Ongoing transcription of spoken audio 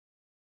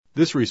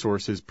This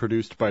resource is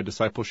produced by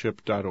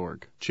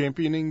discipleship.org,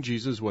 championing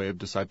Jesus' way of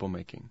disciple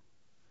making.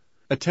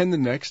 Attend the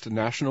next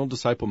National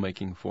Disciple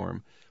Making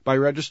Forum by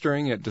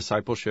registering at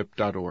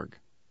discipleship.org.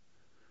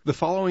 The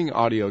following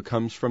audio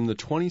comes from the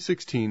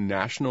 2016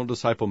 National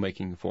Disciple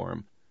Making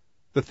Forum.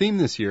 The theme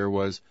this year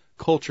was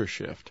Culture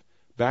Shift,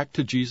 Back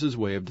to Jesus'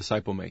 Way of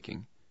Disciple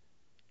Making.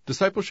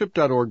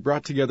 Discipleship.org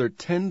brought together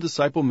 10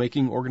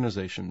 disciple-making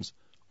organizations,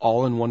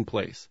 all in one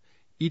place,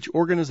 each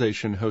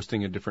organization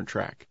hosting a different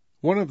track.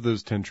 One of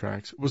those 10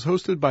 tracks was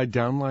hosted by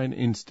Downline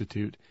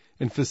Institute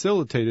and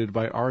facilitated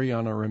by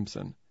Ariyana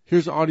Rimson.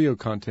 Here's audio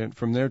content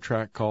from their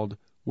track called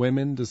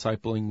Women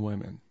Discipling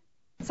Women.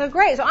 So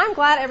great. So I'm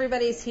glad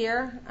everybody's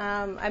here.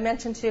 I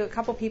mentioned to a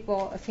couple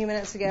people a few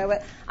minutes ago,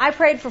 but I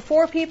prayed for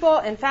 4 people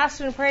and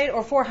fasted and prayed,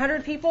 or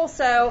 400 people.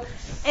 So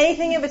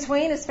anything in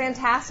between is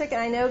fantastic.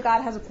 And I know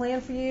God has a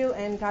plan for you,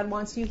 and God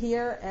wants you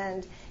here,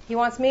 and He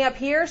wants me up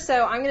here.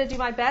 So I'm going to do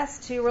my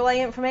best to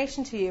relay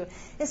information to you.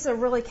 This is a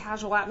really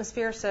casual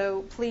atmosphere,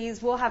 so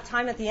please, we'll have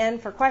time at the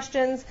end for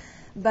questions.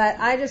 But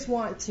I just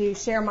want to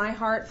share my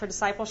heart for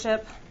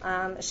discipleship,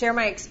 share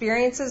my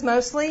experiences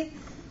mostly.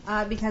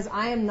 Because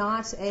I am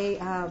not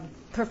a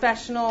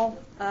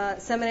professional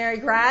seminary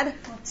grad.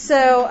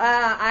 So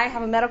I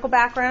have a medical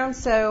background,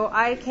 so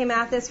I came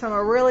at this from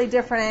a really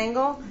different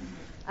angle.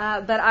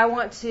 But I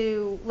want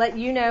to let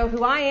you know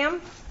who I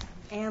am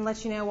and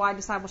let you know why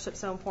discipleship is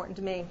so important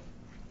to me.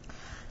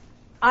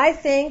 I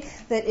think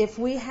that if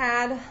we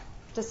had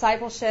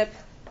discipleship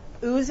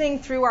oozing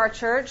through our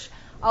church,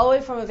 all the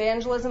way from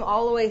evangelism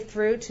all the way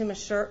through to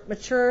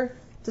mature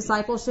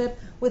discipleship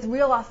with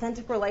real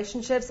authentic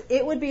relationships,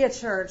 it would be a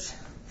church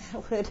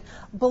that would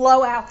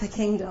blow out the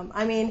kingdom.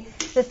 I mean,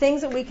 the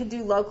things that we could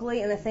do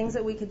locally and the things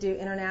that we could do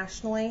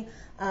internationally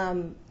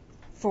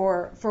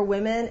for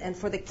women and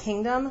for the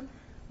kingdom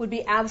would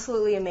be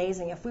absolutely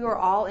amazing if we were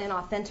all in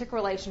authentic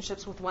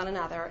relationships with one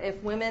another,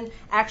 if women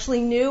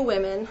actually knew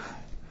women,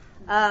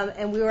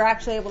 and we were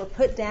actually able to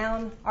put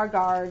down our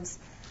guards,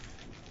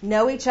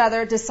 know each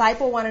other,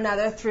 disciple one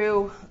another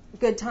through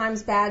good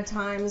times, bad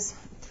times,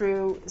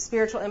 through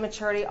spiritual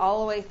immaturity,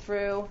 all the way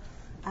through.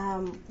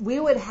 We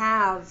would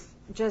have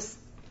just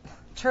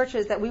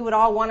churches that we would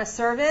all want to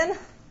serve in,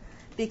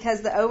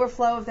 because the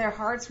overflow of their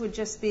hearts would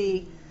just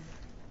be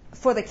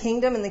for the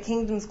kingdom and the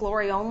kingdom's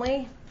glory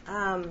only.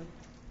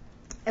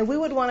 And we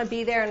would want to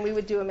be there, and we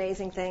would do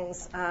amazing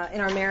things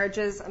in our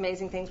marriages,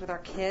 amazing things with our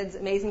kids,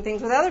 amazing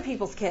things with other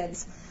people's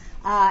kids,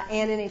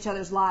 and in each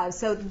other's lives.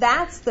 So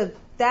that's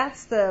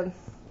the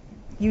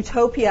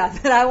utopia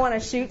that I want to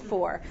shoot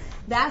for.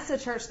 That's the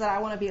church that I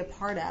want to be a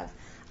part of.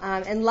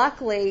 And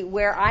luckily,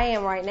 where I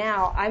am right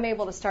now, I'm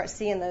able to start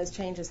seeing those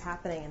changes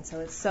happening, and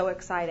so it's so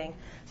exciting.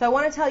 So I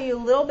want to tell you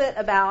a little bit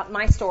about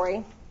my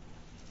story.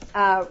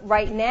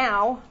 Right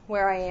now,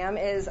 where I am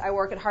is I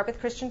work at Harpeth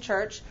Christian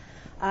Church.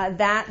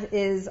 That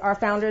is our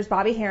founder is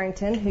Bobby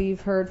Harrington, who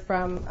you've heard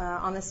from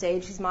on the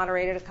stage. He's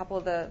moderated a couple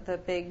of the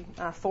big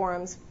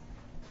forums,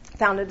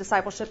 founded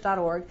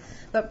discipleship.org.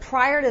 But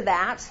prior to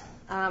that,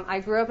 I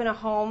grew up in a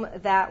home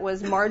that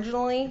was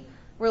marginally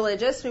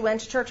religious. We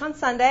went to church on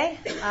Sunday.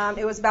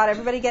 It was about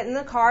everybody getting in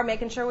the car,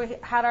 making sure we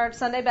had our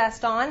Sunday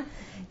best on.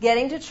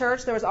 Getting to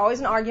church, there was always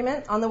an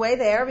argument on the way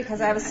there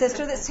because I have a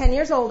sister that's 10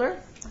 years older.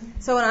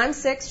 So when I'm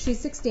 6, she's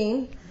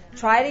 16.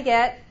 Try to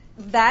get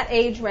that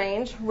age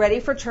range ready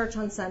for church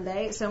on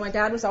Sunday. So my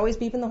dad was always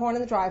beeping the horn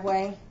in the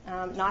driveway,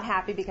 not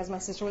happy because my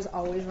sister was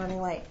always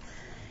running late.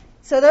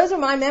 So those are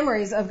my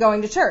memories of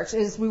going to church,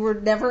 is we were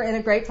never in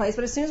a great place.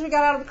 But as soon as we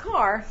got out of the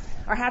car,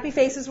 our happy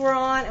faces were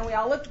on, and we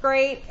all looked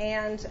great,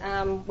 and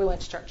we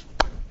went to church.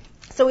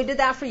 So we did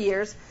that for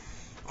years.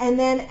 And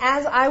then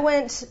as I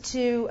went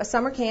to a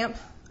summer camp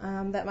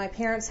that my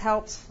parents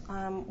helped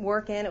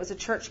work in, it was a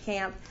church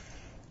camp,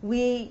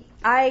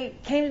 I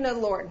came to know the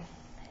Lord.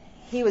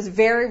 He was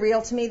very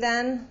real to me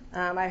then.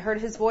 I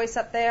heard His voice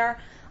up there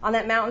on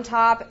that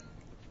mountaintop,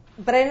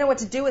 but I didn't know what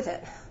to do with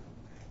it.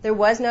 There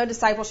was no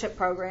discipleship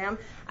program.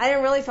 I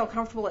didn't really feel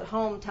comfortable at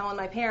home telling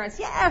my parents,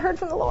 yeah, I heard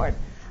from the Lord.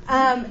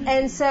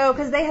 And so,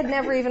 because they had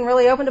never even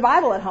really opened a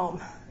Bible at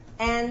home.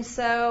 And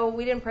so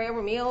we didn't pray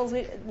over meals,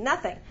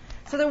 nothing.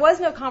 So there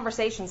was no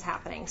conversations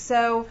happening.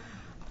 So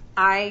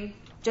I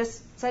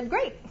just said,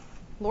 great,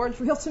 Lord's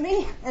real to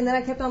me. And then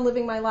I kept on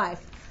living my life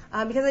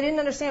because I didn't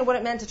understand what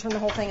it meant to turn the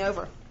whole thing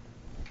over.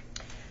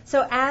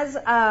 So as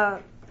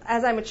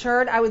I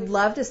matured, I would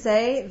love to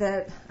say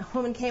that a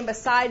woman came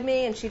beside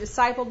me and she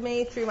discipled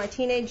me through my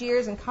teenage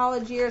years and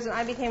college years, and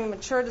I became a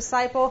mature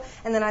disciple,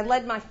 and then I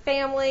led my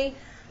family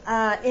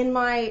in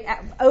my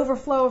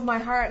overflow of my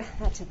heart.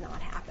 That did not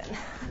happen.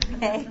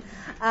 Okay.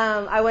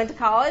 I went to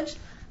college.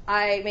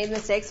 I made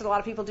mistakes that a lot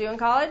of people do in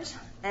college,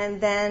 and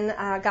then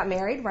got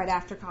married right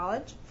after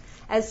college.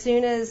 As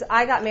soon as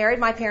I got married,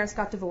 my parents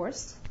got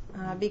divorced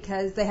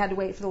because they had to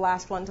wait for the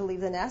last one to leave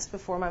the nest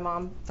before my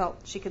mom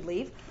felt she could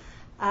leave.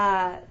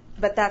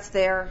 But that's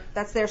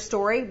their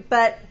story.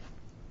 But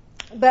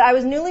I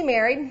was newly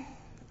married,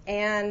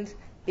 and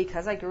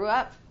because I grew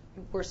up,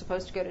 we're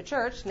supposed to go to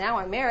church. Now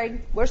I'm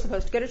married, we're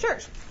supposed to go to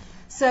church.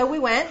 So we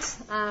went.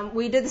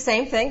 We did the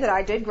same thing that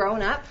I did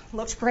growing up.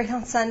 Looked great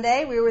on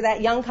Sunday. We were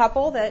that young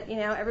couple that,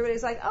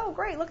 everybody's like, oh,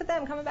 great, look at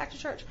them coming back to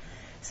church.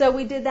 So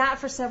we did that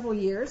for several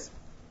years.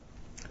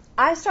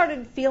 I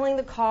started feeling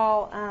the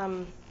call,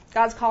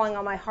 God's calling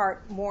on my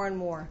heart more and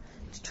more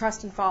to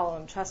trust and follow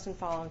Him, trust and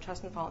follow Him,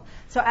 trust and follow Him.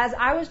 So as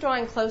I was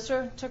drawing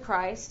closer to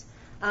Christ,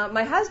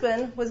 my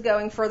husband was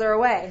going further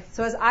away.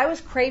 So as I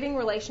was craving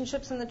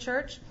relationships in the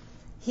church,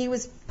 he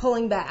was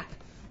pulling back.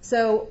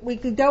 So we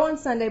could go on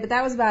Sunday, but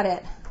that was about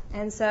it.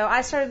 And so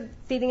I started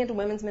feeding into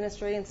women's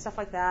ministry and stuff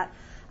like that.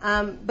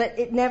 But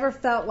it never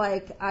felt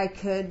like I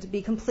could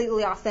be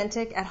completely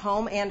authentic at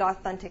home and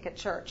authentic at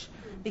church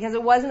because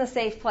it wasn't a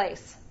safe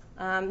place.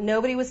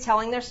 Nobody was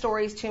telling their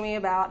stories to me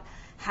about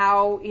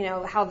how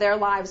their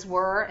lives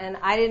were, and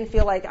I didn't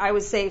feel like I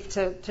was safe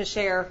to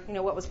share,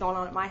 what was going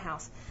on at my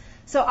house.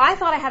 So I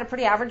thought I had a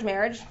pretty average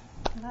marriage.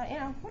 I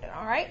thought, we're doing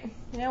all right.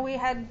 We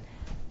had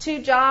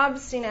 2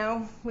 jobs,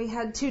 we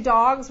had 2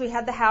 dogs, we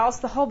had the house,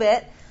 the whole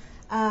bit.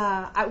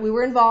 We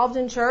were involved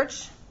in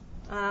church.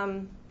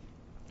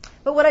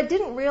 But what I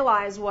didn't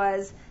realize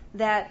was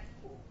that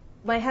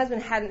my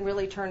husband hadn't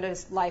really turned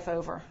his life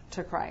over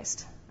to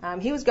Christ.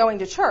 He was going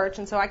to church,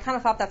 and so I kind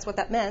of thought that's what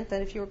that meant,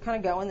 that if you were kind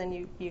of going, then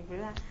you do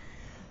that.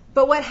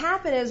 But what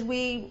happened is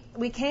we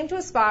came to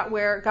a spot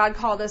where God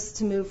called us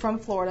to move from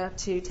Florida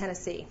to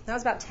Tennessee. That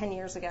was about 10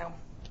 years ago.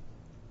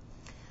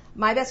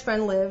 My best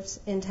friend lived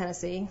in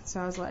Tennessee, so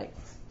I was like,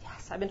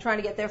 yes, I've been trying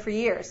to get there for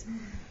years.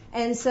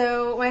 And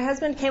so my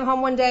husband came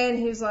home one day, and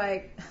he was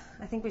like,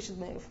 I think we should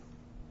move.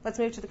 Let's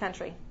move to the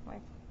country. I'm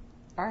like,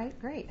 all right,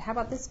 great. How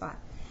about this spot?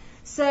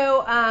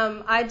 So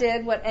I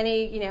did what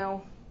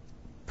any,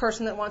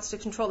 person that wants to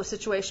control the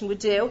situation would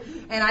do,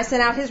 and I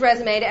sent out his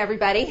resume to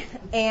everybody.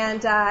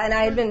 And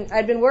I'd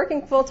been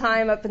working full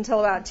time up until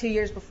about 2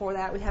 years before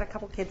that. We had a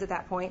couple kids at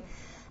that point,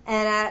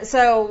 and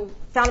so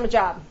found him a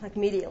job like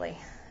immediately,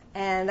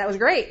 and that was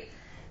great.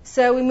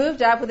 So we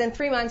moved up. Within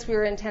 3 months, we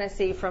were in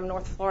Tennessee from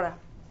North Florida.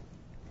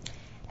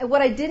 And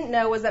what I didn't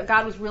know was that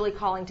God was really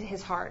calling to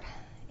his heart.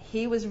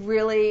 He was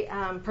really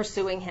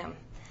pursuing him.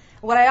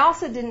 What I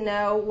also didn't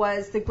know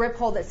was the grip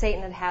hold that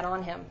Satan had had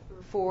on him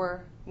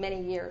for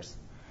many years.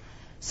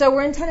 So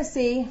we're in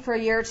Tennessee for a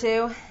year or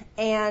 2,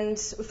 and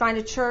we find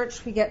a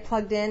church, we get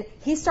plugged in.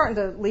 He's starting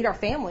to lead our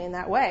family in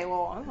that way.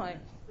 Well, I'm like,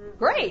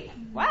 great,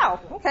 wow,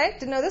 okay,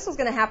 didn't know this was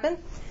going to happen.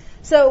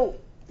 So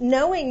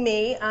knowing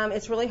me,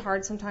 it's really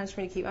hard sometimes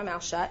for me to keep my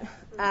mouth shut,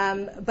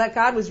 but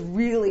God was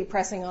really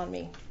pressing on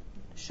me.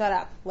 Shut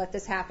up, let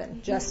this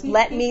happen. Just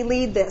let me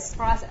lead this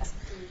process.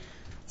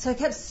 So I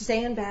kept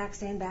staying back.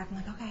 I'm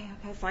like,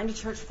 okay, find a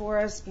church for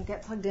us, you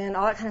get plugged in,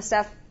 all that kind of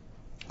stuff.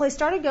 Well, I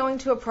started going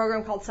to a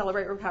program called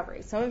Celebrate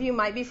Recovery. Some of you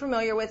might be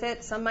familiar with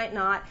it, some might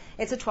not.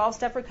 It's a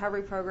 12-step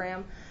recovery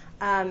program.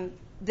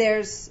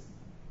 There's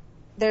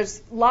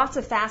lots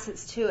of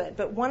facets to it,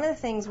 but one of the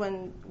things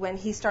when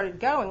he started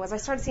going was I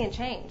started seeing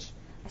change.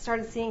 I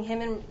started seeing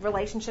him in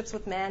relationships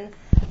with men,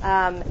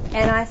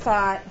 and I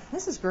thought,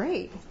 this is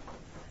great.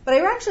 But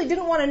I actually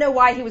didn't want to know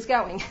why he was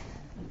going.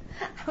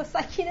 I was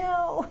like,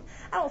 I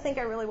don't think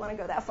I really want to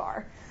go that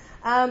far.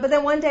 But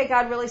then one day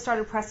God really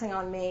started pressing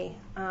on me,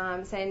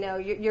 saying, no,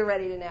 you're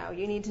ready to know.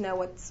 You need to know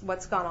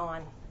what's gone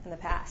on in the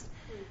past.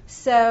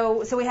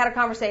 So we had a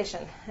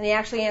conversation, and he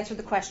actually answered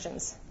the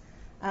questions.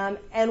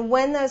 And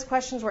when those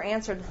questions were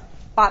answered,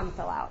 bottom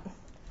fell out.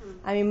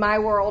 I mean, my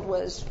world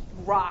was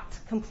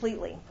rocked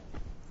completely.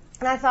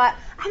 And I thought,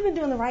 I've been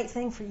doing the right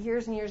thing for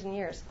years and years and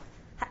years.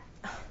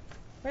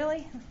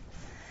 Really?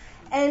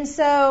 And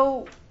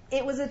so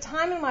it was a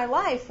time in my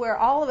life where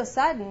all of a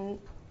sudden,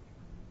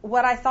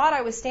 what I thought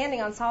I was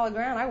standing on solid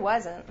ground, I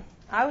wasn't.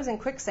 I was in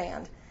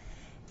quicksand.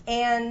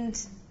 And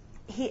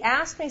he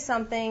asked me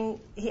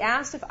something. He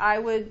asked if I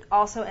would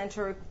also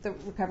enter the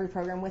recovery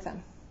program with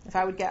him, if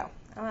I would go.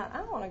 I'm like, I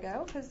don't want to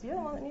go because you're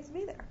the one that needs to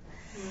be there.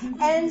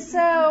 And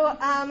so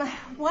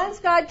once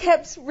God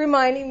kept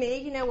reminding me,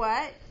 you know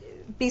what,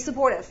 be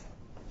supportive.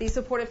 Be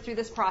supportive through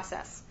this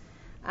process.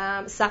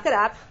 Suck it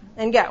up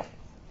and go.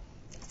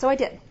 So I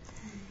did.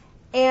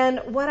 And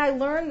what I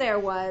learned there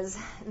was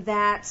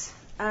that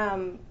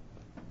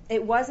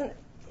it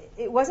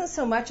wasn't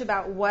so much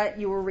about what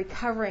you were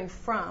recovering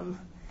from.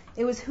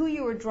 It was who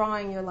you were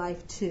drawing your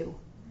life to.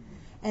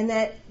 And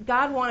that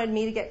God wanted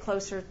me to get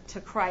closer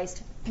to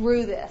Christ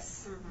through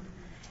this.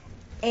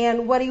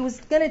 And what he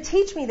was going to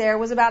teach me there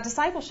was about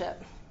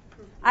discipleship.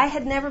 I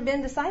had never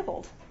been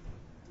discipled.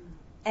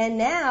 And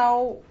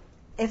now,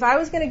 if I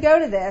was going to go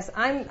to this,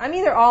 I'm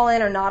either all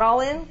in or not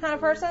all in kind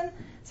of person.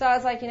 So I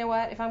was like, you know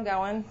what, if I'm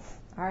going,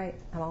 all right,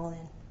 I'm all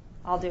in.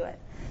 I'll do it.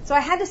 So I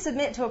had to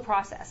submit to a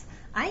process.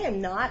 I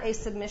am not a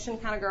submission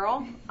kind of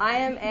girl. I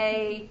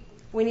am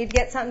we need to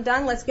get something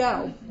done, let's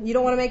go. You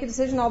don't want to make a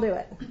decision, I'll do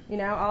it.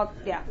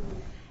 Yeah.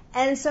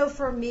 And so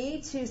for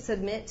me to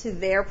submit to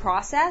their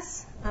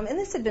process, and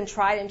this had been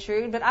tried and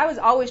true, but I was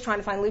always trying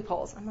to find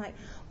loopholes. I'm like,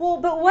 well,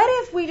 but what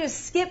if we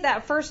just skip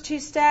that first 2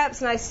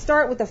 steps and I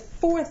start with the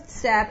 4th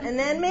step, and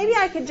then maybe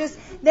I could just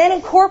then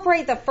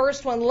incorporate the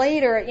first one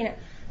later,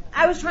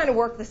 I was trying to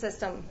work the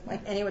system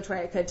like any which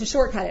way I could to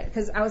shortcut it,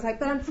 because I was like,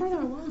 but I'm further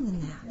along than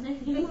that.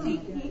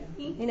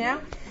 You know?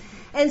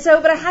 And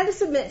so, but I had to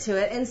submit to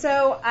it. And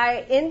so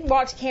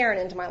walked Karen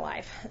into my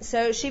life.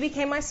 So she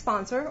became my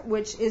sponsor,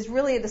 which is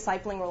really a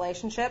discipling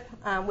relationship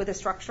with a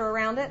structure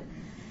around it.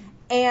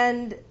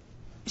 And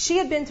she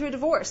had been through a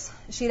divorce.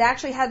 She'd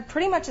actually had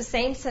pretty much the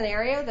same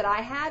scenario that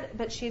I had,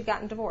 but she had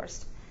gotten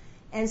divorced.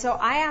 And so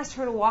I asked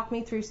her to walk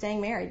me through staying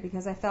married,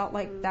 because I felt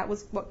like that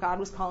was what God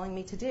was calling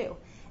me to do.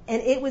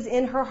 And it was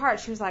in her heart.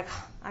 She was like,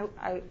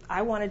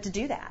 I wanted to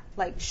do that.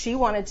 Like, she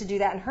wanted to do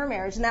that in her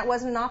marriage, and that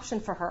wasn't an option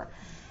for her.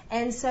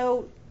 And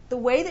so the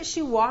way that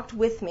she walked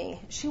with me,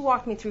 she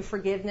walked me through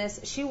forgiveness.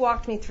 She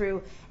walked me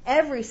through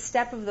every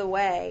step of the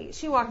way.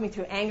 She walked me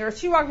through anger.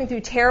 She walked me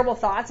through terrible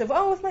thoughts of,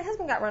 if my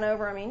husband got run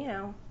over, I mean,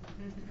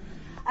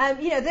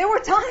 there were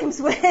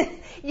times when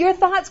your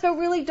thoughts go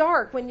really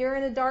dark when you're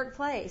in a dark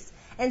place.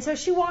 And so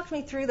she walked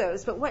me through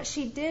those. But what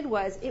she did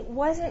was, it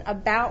wasn't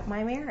about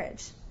my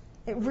marriage.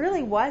 It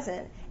really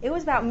wasn't. It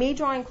was about me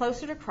drawing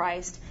closer to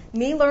Christ,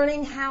 me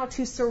learning how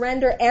to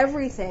surrender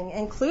everything,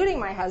 including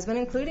my husband,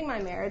 including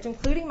my marriage,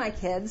 including my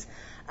kids,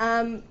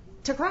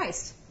 to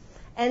Christ.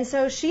 And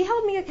so she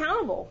held me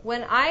accountable.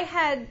 When I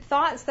had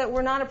thoughts that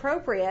were not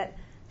appropriate,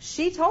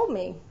 she told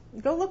me,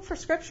 go look for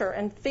Scripture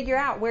and figure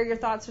out where your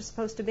thoughts are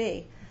supposed to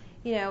be.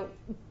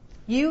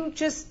 You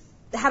just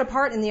had a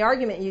part in the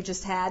argument you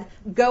just had.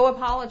 Go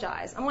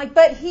apologize. I'm like,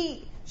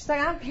 she's like,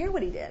 I don't care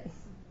what he did.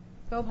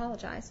 Go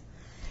apologize.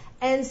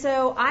 And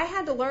so I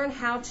had to learn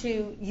how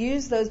to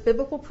use those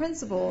biblical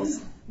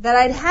principles that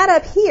I'd had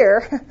up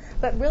here,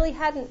 but really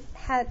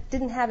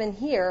didn't have in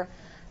here,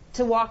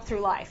 to walk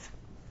through life.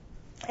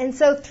 And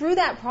so through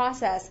that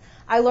process,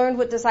 I learned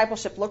what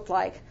discipleship looked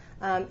like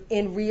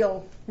in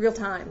real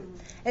time.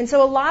 And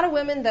so a lot of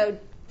women, though,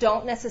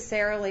 don't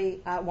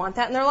necessarily want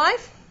that in their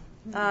life,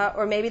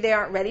 or maybe they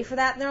aren't ready for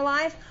that in their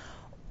life.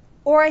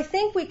 Or I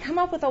think we come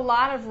up with a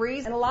lot of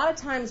reasons, and a lot of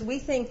times we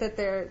think that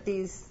they're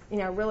these,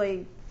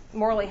 really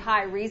morally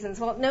high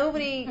reasons. Well,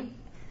 they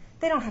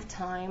don't have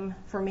time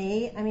for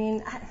me. I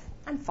mean,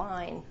 I'm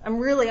fine. I'm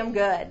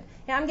good.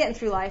 I'm getting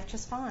through life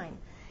just fine.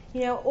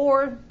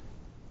 Or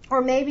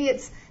maybe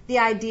it's the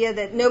idea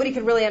that nobody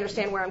could really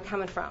understand where I'm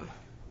coming from.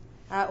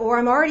 Or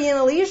I'm already in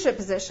a leadership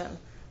position.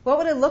 What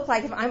would it look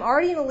like if I'm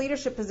already in a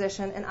leadership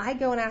position and I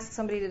go and ask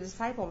somebody to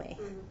disciple me?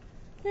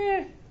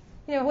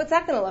 What's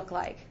that going to look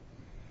like?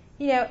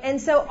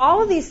 And so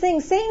all of these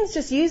things, Satan's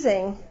just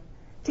using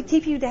to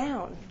keep you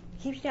down.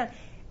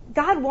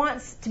 God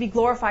wants to be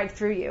glorified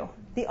through you.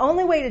 The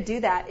only way to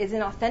do that is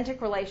in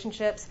authentic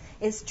relationships,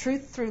 is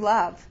truth through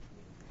love.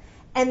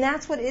 And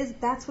that's what a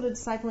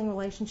discipling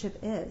relationship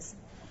is.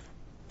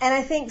 And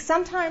I think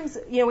sometimes,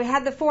 we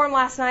had the forum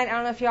last night. I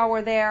don't know if y'all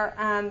were there,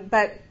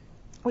 but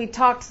we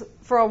talked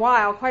for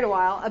quite a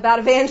while, about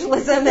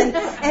evangelism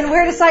and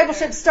where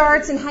discipleship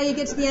starts and how you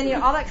get to the end,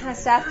 all that kind of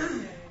stuff.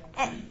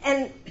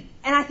 And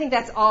I think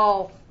that's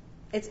all,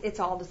 it's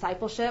all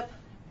discipleship.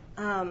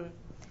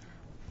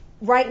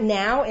 Right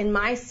now, in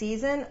my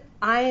season,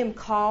 I am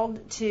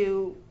called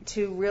to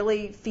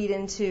really feed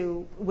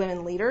into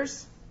women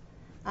leaders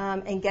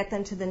and get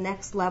them to the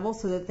next level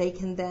so that they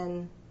can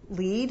then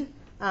lead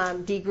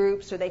D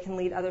groups, or they can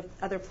lead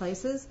other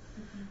places.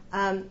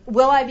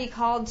 Will I be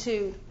called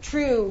to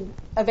true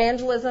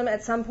evangelism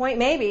at some point?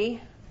 Maybe.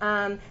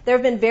 There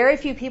have been very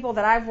few people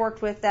that I've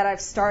worked with that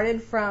I've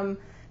started from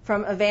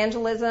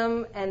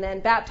evangelism and then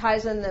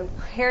baptized them and then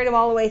carried them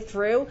all the way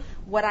through.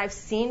 What I've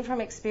seen from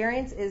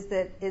experience is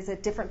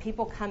that different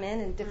people come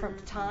in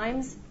different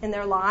times in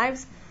their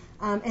lives,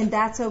 and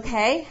that's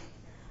okay.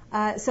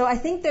 So I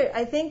think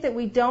that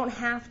we don't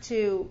have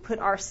to put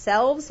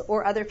ourselves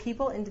or other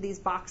people into these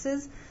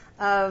boxes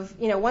of,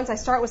 once I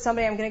start with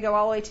somebody, I'm going to go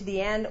all the way to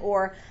the end,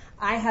 or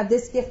I have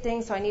this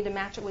gifting, so I need to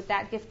match it with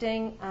that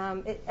gifting.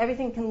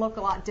 Everything can look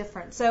a lot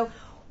different. So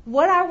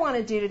what I want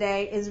to do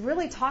today is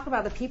really talk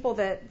about the people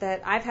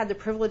that I've had the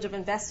privilege of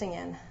investing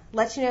in.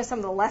 Let you know some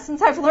of the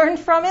lessons I've learned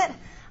from it,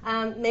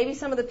 maybe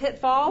some of the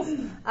pitfalls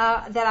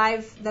that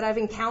I've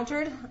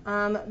encountered,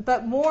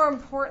 but more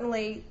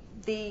importantly,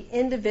 the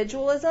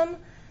individualism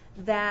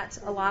that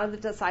a lot of the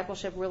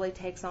discipleship really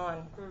takes on.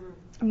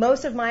 Mm-hmm.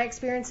 Most of my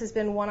experience has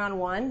been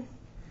one-on-one.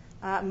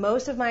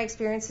 Most of my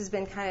experience has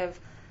been kind of,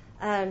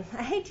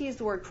 I hate to use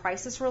the word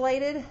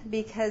crisis-related,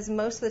 because a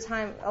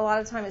lot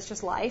of the time it's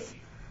just life.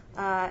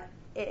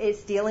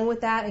 It's dealing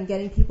with that and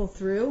getting people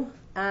through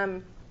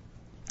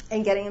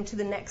and getting them to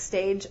the next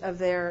stage of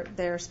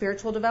their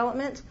spiritual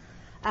development.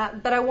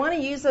 But I want to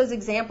use those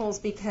examples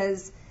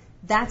because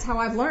that's how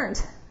I've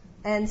learned.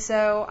 And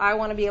so I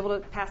want to be able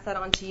to pass that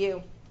on to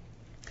you.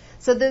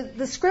 So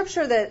the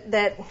scripture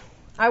that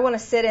I want to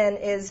sit in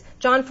is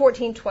John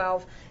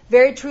 14:12.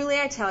 Very truly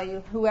I tell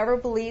you, whoever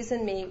believes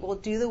in me will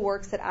do the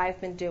works that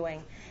I've been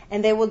doing.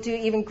 And they will do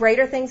even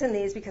greater things than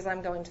these, because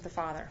I'm going to the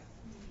Father.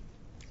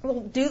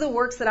 Will do the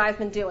works that I've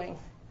been doing.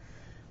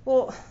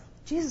 Well,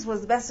 Jesus was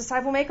the best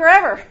disciple maker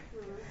ever.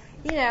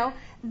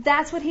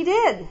 That's what he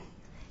did.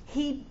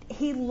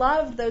 He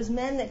loved those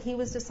men that he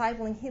was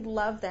discipling. He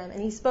loved them,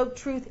 and he spoke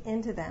truth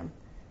into them.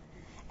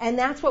 And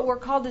that's what we're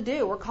called to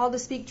do. We're called to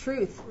speak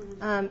truth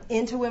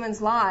into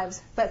women's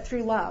lives, but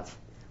through love.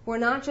 We're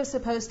not just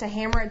supposed to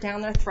hammer it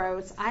down their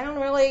throats. I don't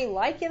really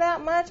like you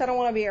that much. I don't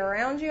want to be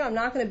around you. I'm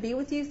not going to be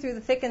with you through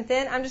the thick and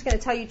thin. I'm just going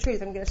to tell you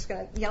truth. I'm just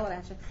going to yell it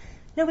at you.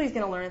 Nobody's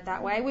going to learn it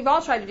that way. We've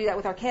all tried to do that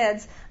with our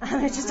kids.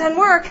 It just doesn't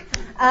work.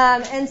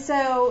 And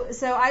so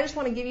I just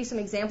want to give you some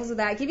examples of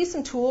that, give you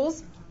some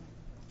tools.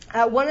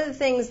 One of the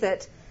things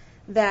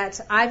that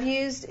I've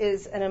used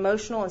is an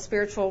emotional and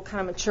spiritual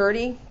kind of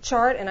maturity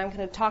chart, and I'm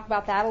going to talk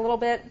about that a little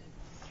bit.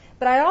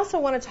 But I also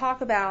want to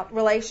talk about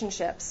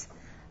relationships.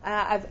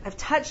 I've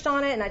touched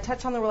on it, and I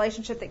touched on the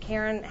relationship that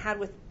Karen had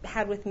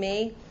with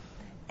me.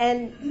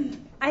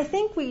 And I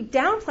think we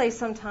downplay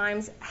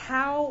sometimes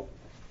how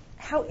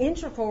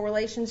integral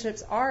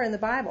relationships are in the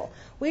Bible.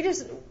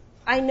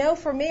 I know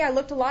for me, I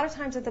looked a lot of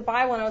times at the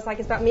Bible and I was like,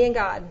 it's about me and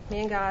God,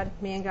 me and God,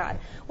 me and God.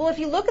 Well, if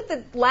you look at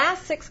the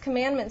last 6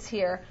 commandments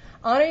here,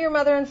 honor your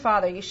mother and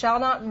father, you shall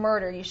not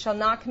murder, you shall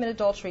not commit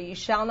adultery, you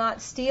shall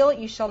not steal,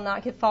 you shall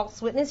not give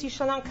false witness, you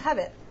shall not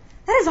covet.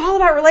 That is all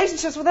about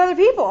relationships with other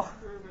people.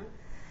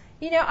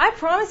 I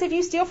promise if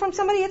you steal from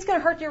somebody, it's going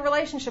to hurt your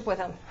relationship with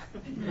them.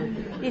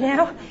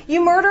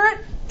 You murder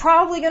it,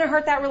 probably going to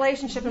hurt that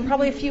relationship and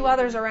probably a few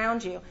others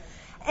around you.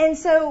 And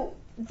so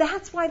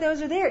that's why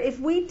those are there. If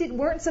we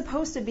weren't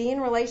supposed to be in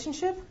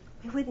relationship,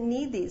 we wouldn't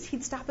need these.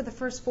 He'd stop at the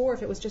first 4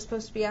 if it was just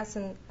supposed to be us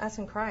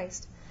in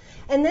Christ.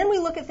 And then we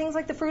look at things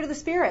like the fruit of the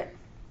Spirit.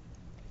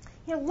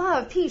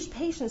 Love, peace,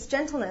 patience,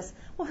 gentleness.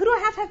 Well, who do I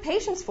have to have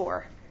patience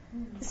for?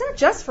 It's not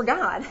just for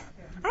God.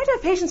 I have to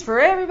have patience for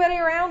everybody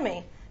around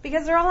me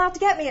because they're all out to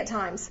get me at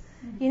times.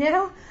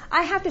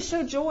 I have to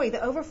show joy,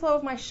 the overflow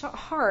of my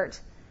heart,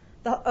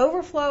 the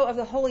overflow of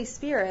the Holy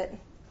Spirit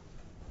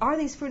are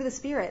these fruit of the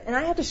Spirit. And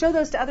I have to show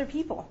those to other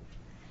people.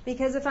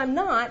 Because if I'm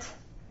not,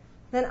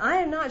 then I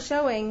am not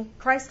showing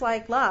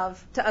Christ-like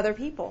love to other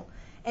people.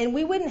 And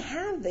we wouldn't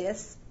have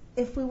this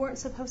if we weren't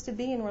supposed to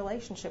be in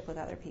relationship with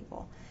other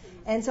people.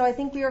 And so I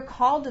think we are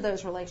called to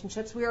those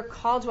relationships. We are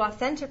called to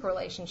authentic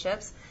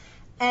relationships.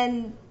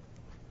 And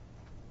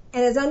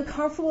as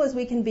uncomfortable as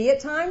we can be at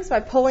times by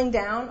pulling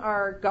down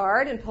our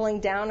guard and pulling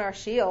down our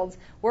shields,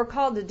 we're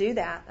called to do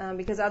that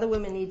because other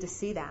women need to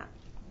see that.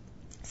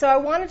 So I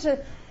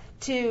wanted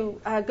to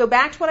go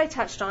back to what I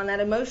touched on, that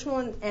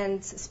emotional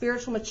and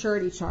spiritual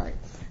maturity chart.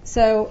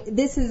 So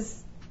this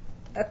is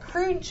a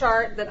crude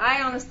chart that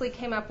I honestly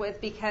came up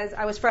with because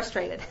I was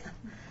frustrated.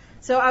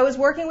 So I was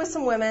working with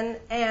some women,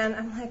 and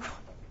I'm like,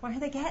 why are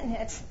they getting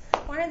it?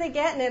 Why are they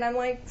getting it? I'm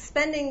like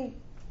spending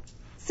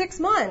 6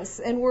 months,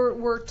 and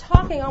we're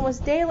talking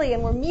almost daily,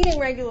 and we're meeting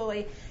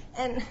regularly,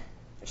 and they're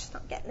just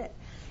not getting it.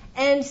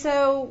 And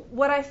so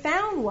what I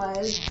found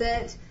was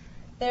that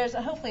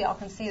hopefully y'all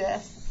can see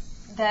this,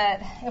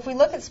 that if we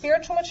look at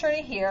spiritual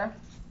maturity here,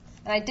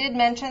 and I did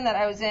mention that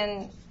I was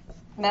in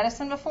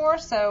medicine before,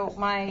 so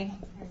my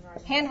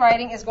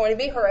handwriting is going to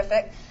be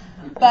horrific,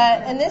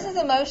 and this is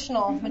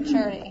emotional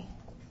maturity.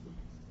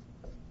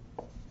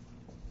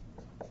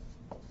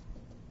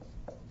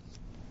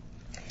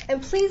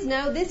 And please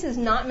know, this is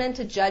not meant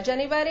to judge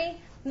anybody.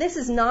 This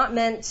is not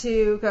meant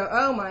to go,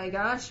 oh my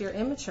gosh, you're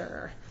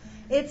immature.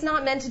 It's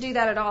not meant to do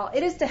that at all.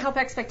 It is to help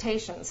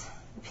expectations.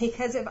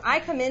 Because if I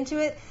come into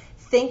it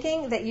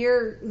thinking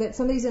that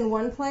somebody's in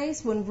one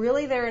place when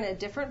really they're in a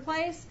different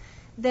place,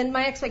 then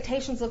my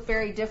expectations look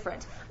very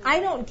different. I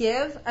don't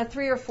give a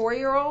 3 or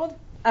 4-year-old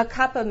a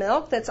cup of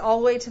milk that's all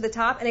the way to the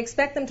top and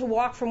expect them to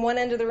walk from one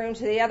end of the room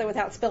to the other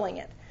without spilling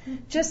it.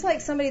 Just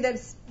like somebody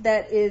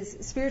that is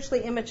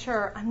spiritually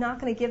immature, I'm not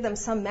going to give them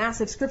some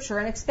massive scripture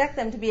and expect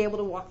them to be able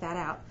to walk that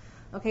out.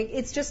 Okay,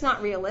 it's just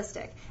not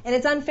realistic. And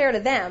it's unfair to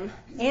them,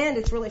 and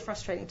it's really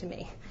frustrating to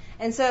me.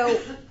 And so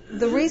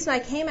the reason I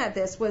came at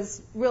this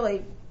was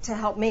really to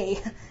help me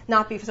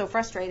not be so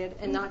frustrated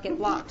and not get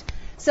blocked.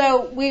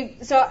 So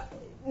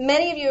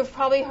many of you have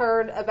probably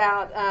heard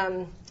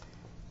about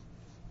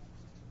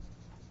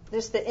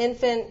just the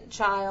infant,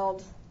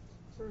 child,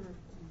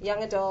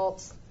 young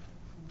adult,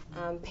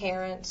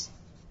 parent.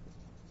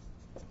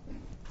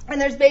 And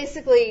there's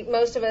basically,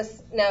 most of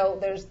us know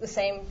there's the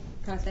same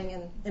kind of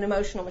thing in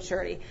emotional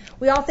maturity.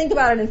 We all think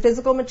about it in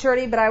physical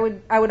maturity, but I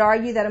would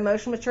argue that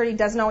emotional maturity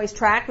doesn't always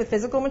track with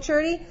physical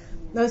maturity.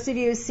 Most of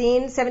you have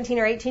seen 17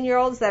 or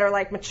 18-year-olds that are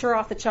like mature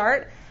off the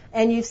chart,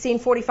 and you've seen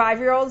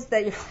 45-year-olds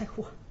that you're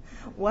like,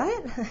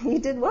 what? You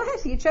did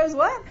what? You chose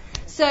what?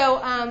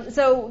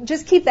 So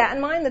just keep that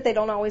in mind, that they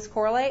don't always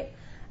correlate.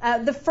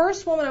 The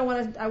first woman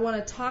I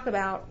want to talk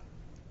about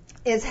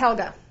is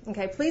Helga.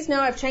 Okay, please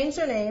know I've changed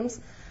their names,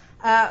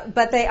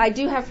 but I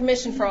do have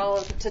permission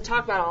to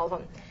talk about all of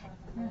them.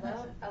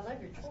 Well, I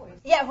love your choice.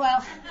 Yeah,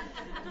 well,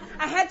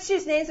 I had to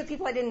choose names of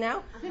people I didn't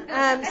know, so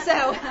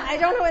I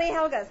don't know any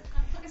Helgas.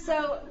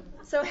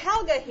 So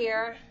Helga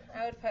here,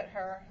 I would put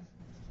her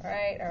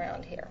right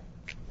around here.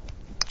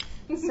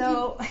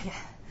 So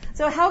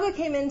Helga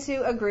came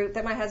into a group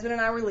that my husband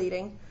and I were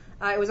leading.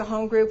 It was a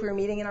home group. We were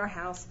meeting in our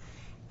house,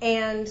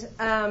 and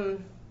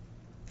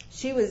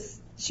she was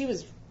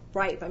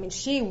ripe. I mean,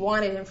 she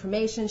wanted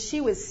information. She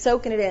was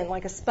soaking it in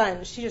like a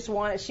sponge. She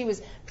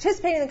was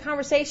participating in the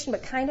conversation,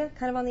 but kind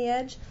of on the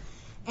edge.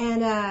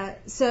 And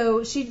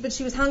but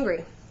she was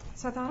hungry.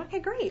 So I thought, okay,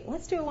 great,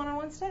 let's do a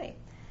one-on-one study.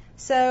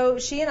 So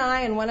she and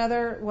I and one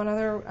other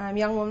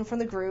young woman from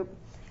the group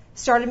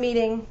started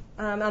meeting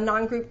on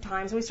non-group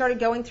times. We started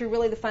going through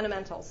really the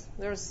fundamentals.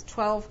 There was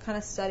 12 kind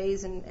of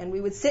studies, and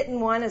we would sit in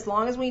one as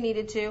long as we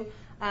needed to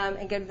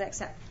and go to the next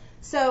step.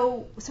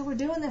 So we're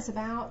doing this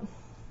about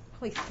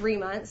probably 3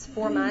 months,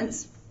 4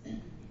 months,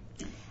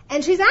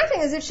 and she's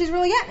acting as if she's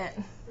really getting it,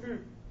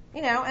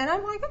 and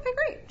I'm like, okay,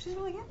 great, she's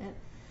really getting it.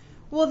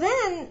 Well,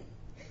 then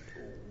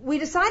we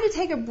decided to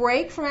take a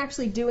break from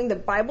actually doing the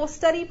Bible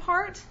study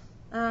part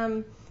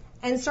and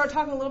start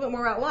talking a little bit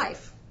more about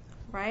life,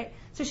 right?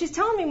 So she's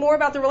telling me more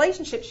about the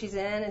relationship she's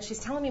in, and she's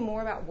telling me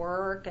more about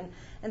work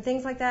and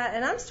things like that,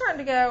 and I'm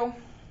starting to go,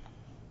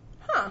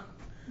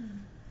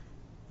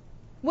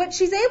 what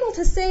she's able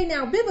to say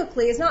now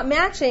biblically is not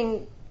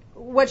matching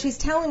what she's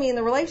telling me in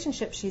the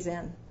relationship she's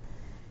in.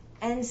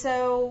 And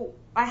so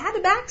I had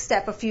to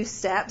backstep a few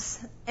steps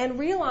and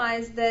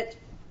realize that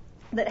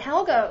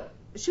Helga,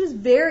 she was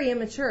very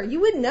immature. You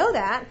wouldn't know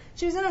that.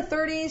 She was in her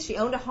 30s. She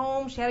owned a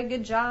home. She had a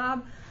good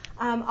job,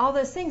 all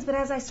those things. But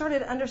as I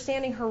started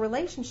understanding her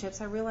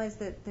relationships, I realized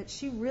that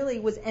she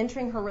really was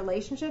entering her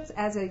relationships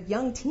as a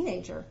young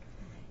teenager.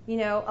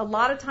 A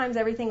lot of times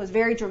everything was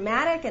very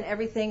dramatic and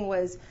everything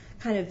was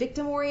kind of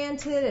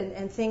victim-oriented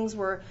and things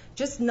were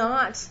just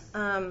not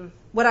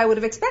what I would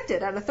have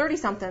expected out of a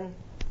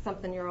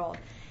 30-something-year-old.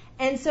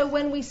 And so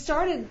when we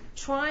started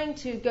trying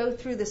to go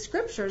through the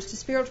scriptures to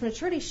spiritual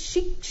maturity,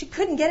 she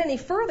couldn't get any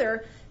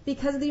further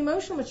because the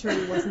emotional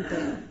maturity wasn't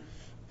there.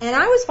 And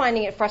I was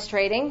finding it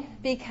frustrating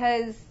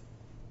because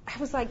I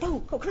was like, oh,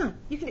 come on,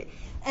 you can do it.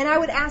 And I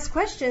would ask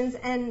questions,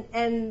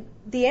 and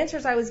the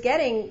answers I was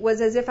getting was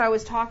as if I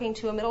was talking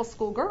to a middle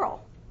school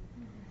girl.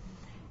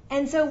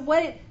 And so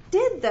what it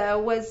did, though,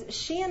 was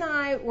she and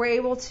I were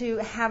able to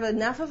have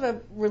enough of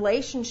a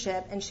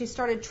relationship, and she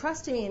started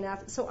trusting me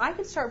enough so I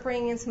could start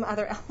bringing in some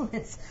other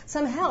elements,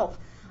 some help.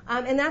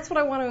 And that's what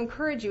I want to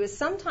encourage you is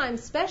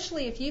sometimes,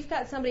 especially if you've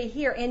got somebody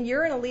here and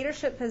you're in a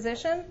leadership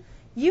position,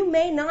 you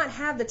may not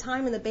have the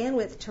time and the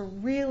bandwidth to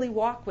really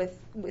walk with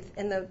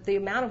and the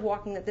amount of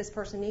walking that this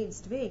person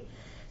needs to be.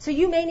 So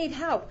you may need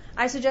help.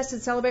 I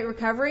suggested Celebrate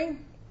Recovery.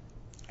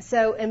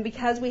 And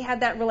because we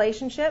had that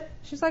relationship,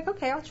 she's like,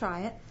 okay, I'll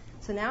try it.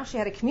 So now she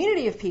had a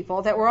community of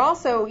people that were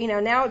also,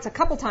 now it's a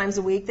couple times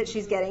a week that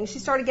she's getting. She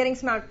started getting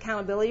some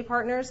accountability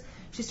partners.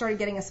 She started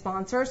getting a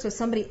sponsor, so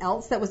somebody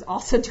else that was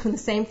also doing the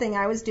same thing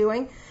I was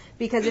doing.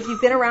 Because if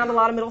you've been around a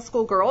lot of middle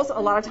school girls, a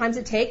lot of times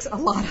it takes a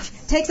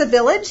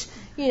village,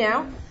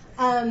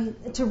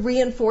 to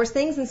reinforce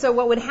things. And so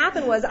what would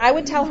happen was I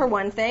would tell her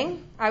one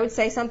thing. I would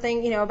say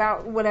something,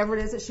 about whatever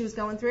it is that she was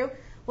going through.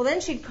 Well,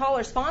 then she'd call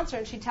her sponsor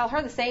and she'd tell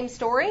her the same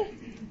story.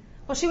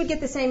 Well, she would get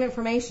the same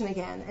information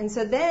again. And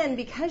so then,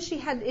 because she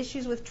had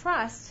issues with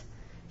trust,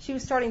 she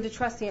was starting to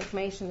trust the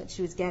information that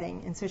she was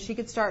getting. And so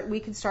we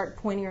could start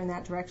pointing her in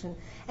that direction.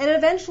 And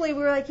eventually we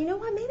were like, you know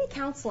what, maybe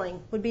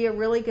counseling would be a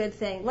really good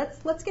thing.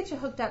 Let's get you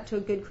hooked up to a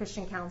good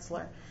Christian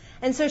counselor.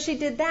 And so she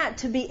did that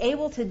to be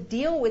able to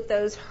deal with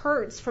those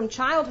hurts from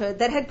childhood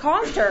that had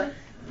caused her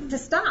to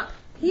stop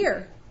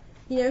here.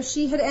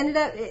 She had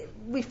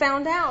we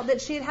found out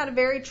that she had had a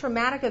very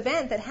traumatic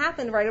event that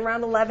happened right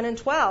around 11 and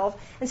 12.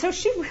 And so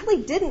she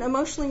really didn't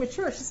emotionally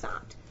mature. She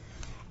stopped.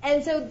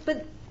 And so,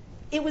 but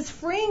it was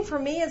freeing for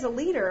me as a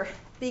leader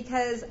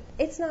because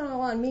it's not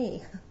all on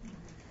me.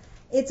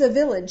 It's a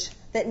village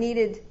that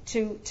needed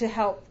to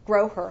help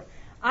grow her.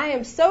 I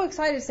am so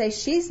excited to say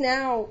she's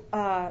now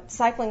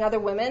discipling other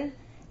women,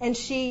 and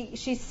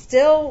she's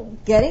still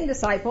getting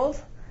discipled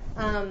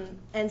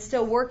and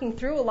still working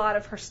through a lot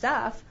of her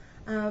stuff.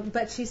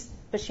 But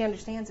she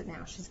understands it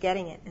now. She's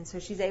getting it, and so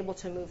she's able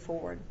to move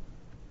forward.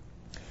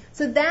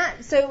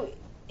 So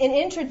in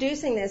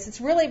introducing this,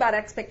 it's really about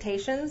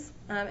expectations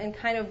and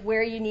kind of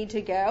where you need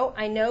to go.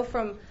 I know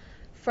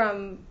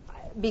from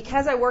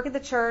because I work at the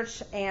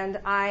church and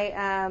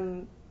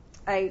I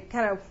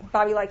kind of,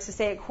 Bobby likes to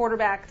say,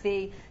 quarterback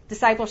the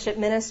discipleship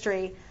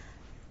ministry.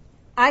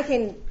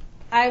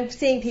 I'm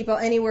seeing people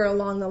anywhere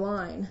along the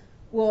line.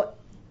 Well,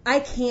 I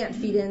can't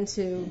feed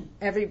into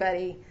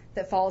everybody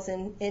that falls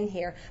in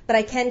here, but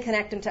I can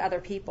connect them to other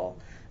people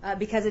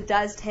because it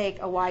does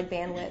take a wide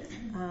bandwidth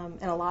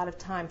and a lot of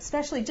time,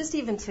 especially just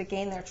even to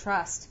gain their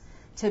trust,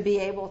 to be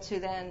able to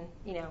then,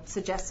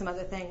 suggest some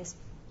other things.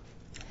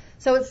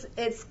 So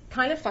it's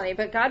kind of funny,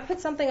 but God put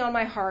something on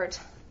my heart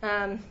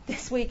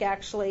this week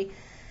actually,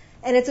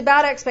 and it's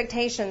about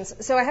expectations.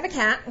 So I have a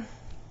cat.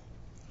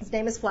 His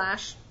name is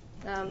Flash.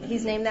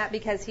 He's named that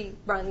because he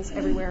runs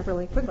everywhere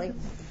really quickly.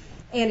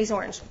 And he's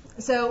orange.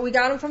 So we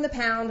got him from the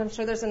pound. I'm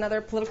sure there's another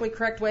politically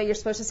correct way you're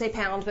supposed to say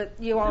pound, but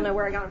you all know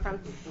where I got him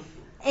from.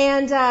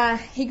 And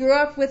he grew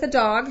up with a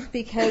dog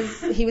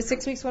because he was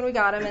 6 weeks when we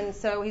got him, and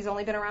so he's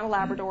only been around a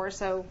Labrador,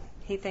 so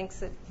he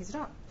thinks that he's a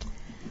dog.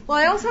 Well,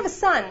 I also have a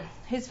son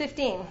who's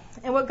 15.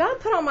 And what God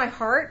put on my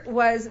heart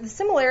was the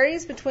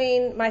similarities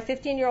between my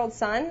 15-year-old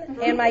son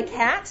and my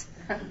cat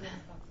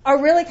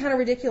are really kind of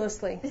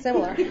ridiculously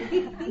similar.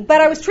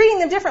 But I was treating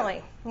them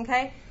differently,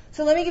 okay?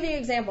 So let me give you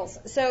examples.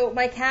 So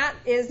my cat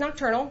is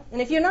nocturnal.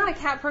 And if you're not a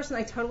cat person,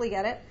 I totally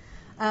get it.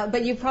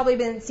 But you've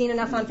probably seen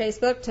enough on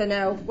Facebook to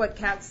know what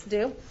cats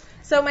do.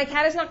 So my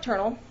cat is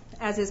nocturnal,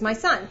 as is my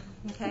son,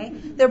 okay?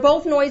 They're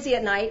both noisy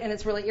at night, and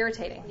it's really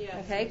irritating,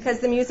 okay? Because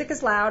the music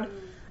is loud.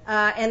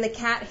 And the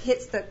cat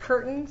hits the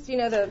curtains, you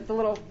know, the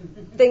little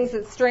things,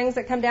 the strings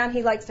that come down.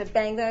 He likes to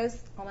bang those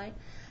all night.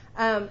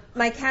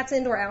 My cat's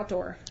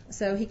indoor-outdoor,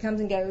 so he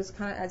comes and goes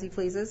kind of as he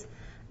pleases.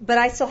 But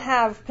I still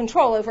have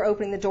control over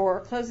opening the door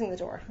or closing the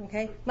door,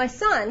 okay? My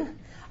son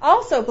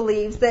also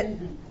believes that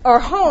our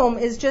home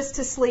is just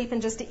to sleep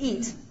and just to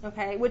eat,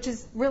 okay? Which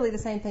is really the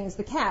same thing as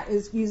the cat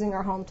is using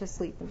our home to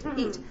sleep and to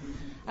eat.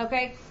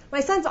 Okay? My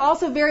son's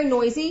also very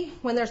noisy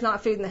when there's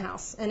not food in the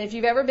house. And if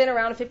you've ever been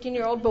around a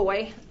 15-year-old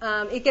boy,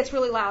 it gets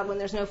really loud when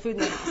there's no food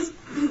in the house.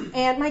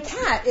 And my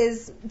cat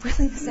is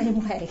really the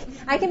same way.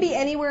 I can be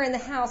anywhere in the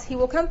house. He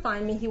will come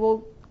find me. He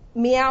will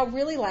meow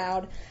really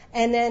loud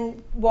and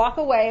then walk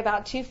away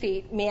about 2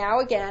 feet, meow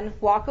again,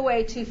 walk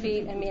away 2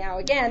 feet, and meow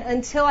again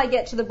until I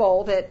get to the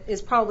bowl that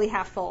is probably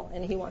half full,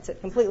 and he wants it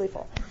completely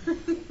full.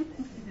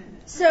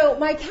 So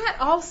my cat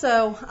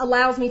also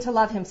allows me to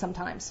love him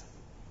sometimes.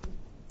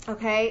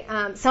 Okay,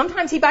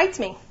 sometimes he bites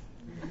me.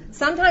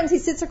 Sometimes he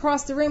sits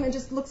across the room and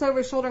just looks over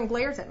his shoulder and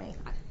glares at me.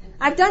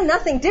 I've done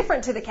nothing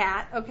different to the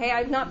cat, okay?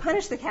 I've not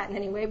punished the cat in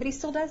any way, but he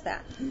still does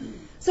that.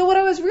 So what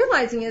I was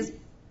realizing is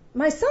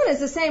my son is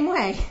the same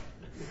way.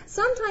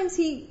 Sometimes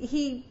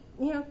he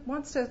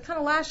wants to kind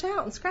of lash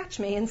out and scratch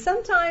me, and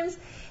sometimes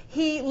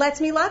he lets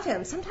me love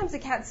him. Sometimes the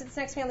cat sits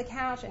next to me on the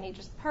couch and he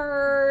just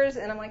purrs,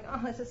 and I'm like,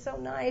 oh, this is so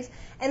nice.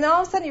 And then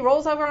all of a sudden he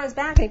rolls over on his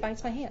back and he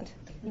bites my hand.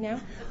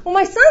 Well,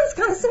 my son's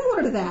kind of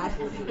similar to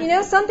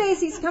that. Some days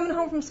he's coming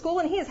home from school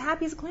and he is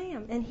happy as a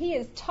clam, and he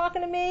is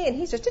talking to me, and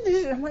he's just,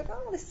 I'm like,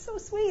 oh, this is so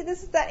sweet.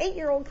 This is that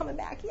 8-year-old coming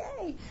back,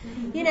 yay.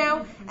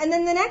 And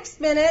then the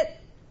next minute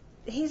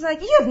he's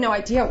like, you have no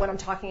idea what I'm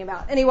talking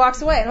about, and he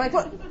walks away, and I'm like,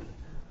 what?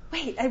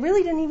 Wait, I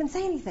really didn't even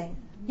say anything,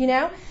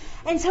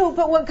 And so,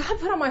 but what God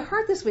put on my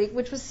heart this week,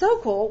 which was so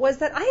cool, was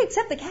that I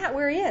accept the cat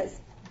where he is.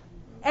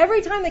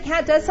 Every time the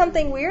cat does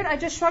something weird, I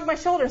just shrug my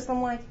shoulders, and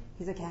I'm like,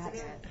 he's a cat.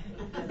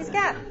 He's a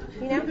cat,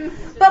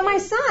 But my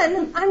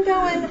son, I'm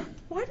going,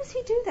 why does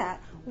he do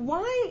that?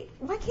 Why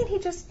can't he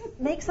just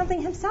make something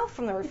himself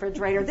from the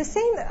refrigerator?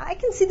 I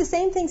can see the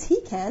same things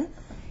he can.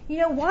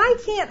 Why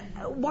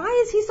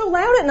is he so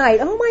loud at night?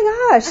 Oh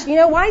my gosh,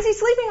 why is he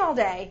sleeping all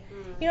day?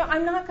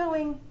 I'm not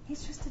going,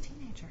 he's just a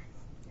teenager.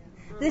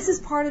 This is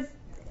part of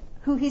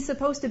who he's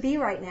supposed to be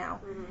right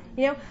now.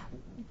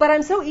 But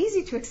I'm so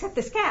easy to accept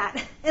this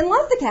cat and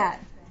love the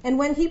cat. And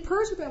when he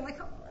purrs with me, I'm like,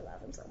 oh, I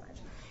love him so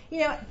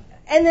much.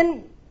 And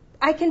then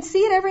I can see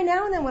it every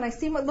now and then when I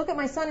look at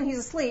my son and he's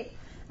asleep.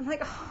 I'm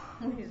like, oh,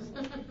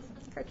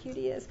 how cute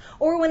he is.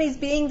 Or when he's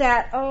being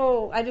that,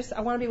 oh, I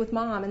want to be with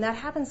mom. And that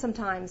happens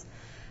sometimes.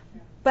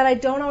 But I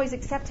don't always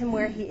accept him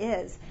where he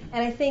is.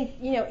 And I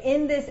think,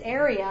 in this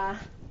area,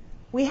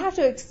 we have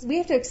to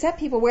accept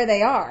people where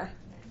they are.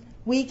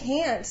 We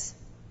can't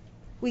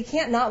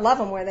not love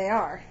them where they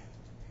are.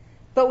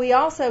 But we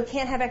also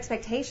can't have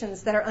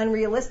expectations that are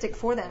unrealistic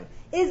for them.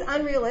 It is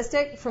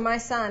unrealistic for my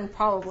son,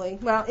 probably.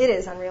 Well, it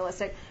is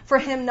unrealistic for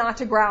him not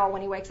to growl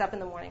when he wakes up in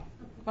the morning.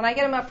 When I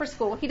get him up for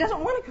school, he doesn't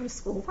want to go to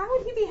school. Why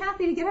would he be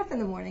happy to get up in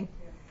the morning?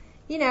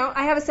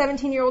 I have a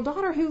 17-year-old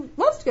daughter who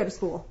loves to go to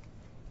school.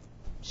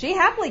 She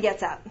happily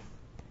gets up.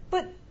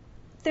 But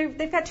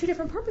they've got two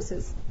different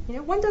purposes.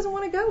 One doesn't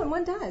want to go and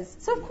one does.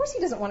 So of course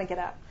he doesn't want to get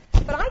up.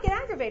 But I get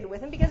aggravated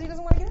with him because he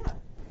doesn't want to get up.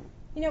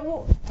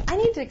 I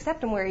need to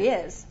accept him where he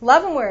is,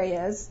 love him where he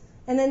is,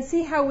 and then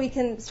see how we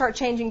can start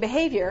changing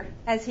behavior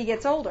as he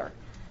gets older.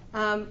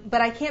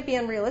 But I can't be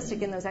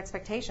unrealistic in those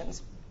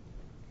expectations.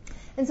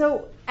 And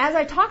so as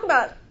I talk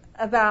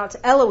about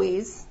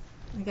Eloise,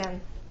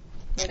 again,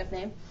 made up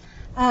name,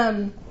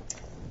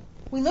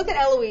 we look at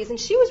Eloise, and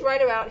she was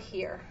right about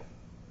here.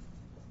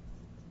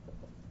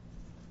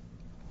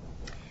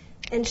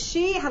 And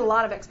she had a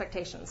lot of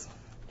expectations.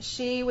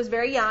 She was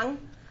very young.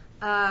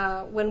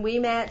 When we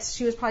met,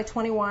 she was probably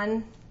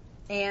 21,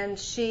 and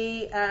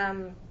she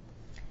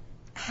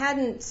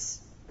hadn't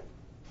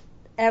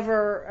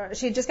ever,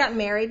 she had just gotten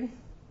married.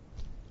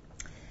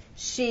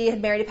 She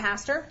had married a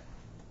pastor.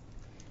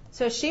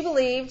 So she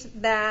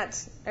believed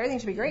that everything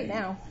should be great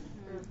now.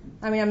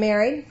 I'm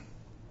married.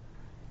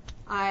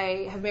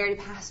 I have married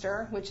a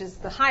pastor, which is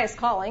the highest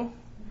calling.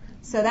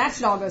 So that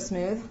should all go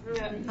smooth.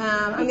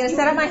 I'm going to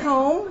set up my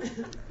home.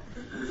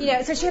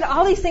 So she had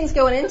all these things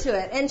going into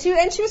it. And she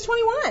was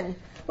 21,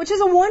 which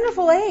is a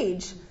wonderful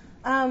age.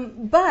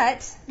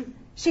 But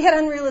she had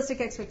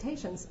unrealistic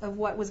expectations of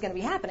what was going to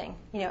be happening,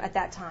 at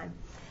that time.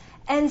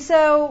 And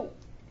so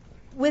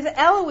with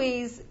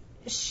Eloise,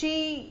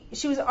 she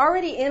was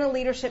already in a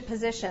leadership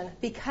position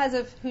because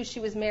of who she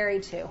was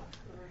married to.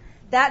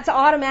 That's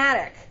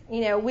automatic.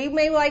 We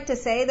may like to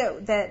say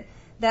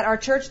that our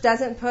church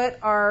doesn't put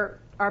our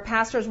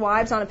pastors'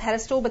 wives on a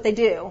pedestal, but they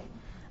do.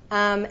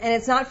 And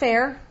it's not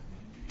fair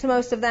to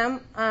most of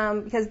them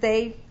because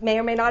they may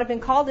or may not have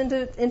been called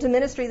into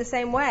ministry the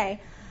same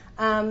way.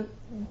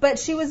 But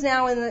she was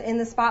now in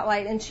the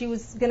spotlight, and she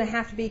was going to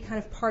have to be kind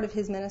of part of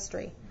his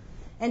ministry.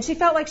 And she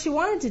felt like she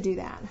wanted to do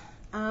that.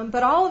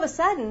 But all of a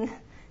sudden,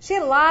 she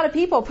had a lot of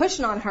people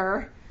pushing on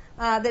her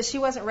that she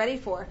wasn't ready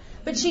for.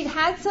 But she'd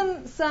had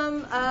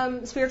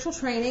some spiritual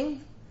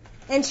training,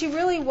 and she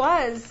really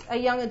was a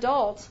young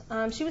adult.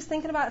 She was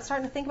starting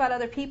to think about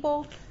other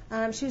people.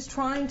 She was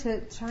trying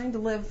to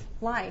live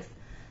life.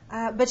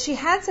 But she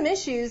had some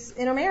issues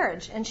in her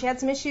marriage, and she had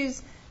some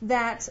issues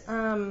that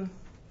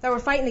were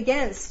fighting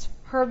against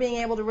her being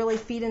able to really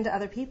feed into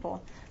other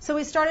people. So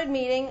we started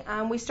meeting.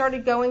 We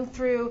started going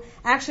through.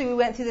 Actually, we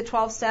went through the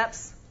 12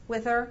 steps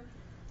with her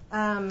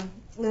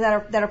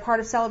that are part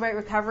of Celebrate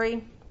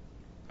Recovery,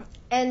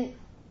 and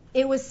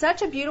it was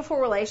such a beautiful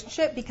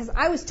relationship because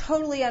I was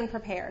totally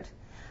unprepared.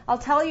 I'll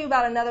tell you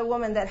about another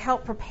woman that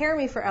helped prepare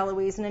me for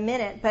Eloise in a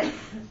minute, but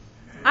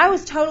I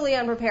was totally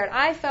unprepared.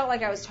 I felt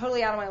like I was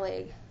totally out of my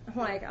league. I'm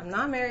like, I'm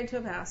not married to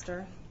a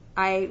pastor.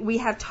 We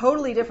have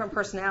totally different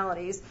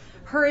personalities.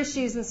 Her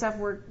issues and stuff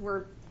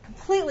were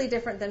completely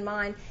different than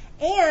mine.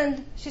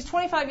 And she's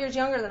 25 years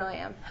younger than I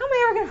am. How am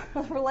I ever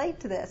going to relate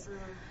to this?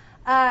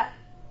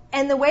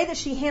 And the way that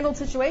she handled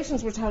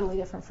situations were totally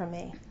different from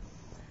me.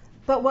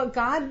 But what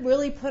God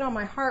really put on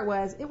my heart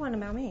was, it wasn't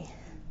about me.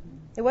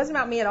 It wasn't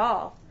about me at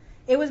all.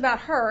 It was about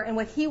her and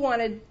what he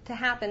wanted to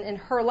happen in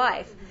her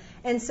life.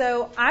 And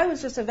so I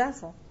was just a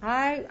vessel.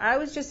 I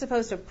was just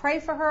supposed to pray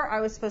for her.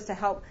 I was supposed to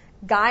help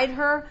guide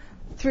her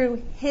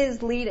through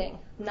his leading,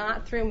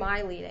 not through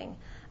my leading.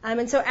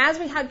 And so as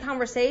we had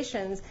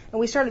conversations and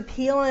we started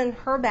peeling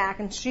her back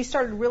and she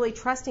started really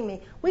trusting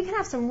me, we could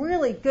have some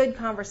really good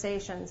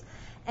conversations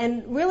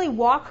and really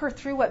walk her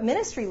through what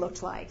ministry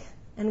looked like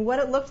and what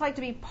it looked like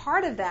to be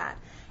part of that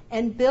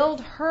and build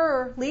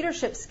her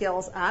leadership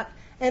skills up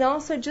and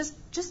also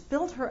just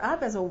build her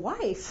up as a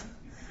wife.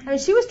 I mean,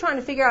 she was trying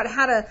to figure out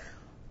how to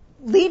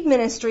lead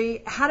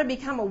ministry, how to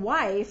become a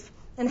wife,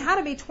 and how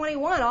to be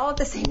 21 all at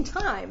the same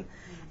time.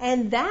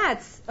 And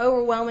that's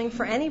overwhelming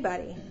for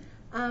anybody.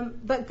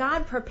 But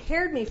God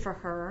prepared me for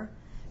her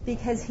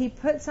because he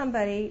put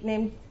somebody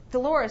named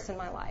Dolores in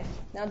my life.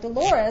 Now,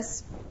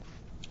 Dolores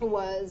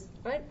was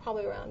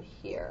probably around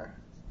here.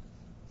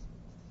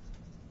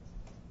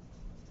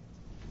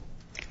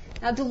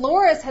 Now,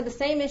 Dolores had the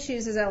same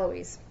issues as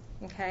Eloise,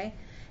 okay?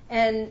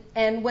 And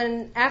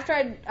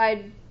after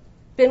I'd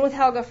been with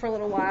Helga for a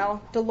little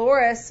while,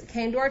 Dolores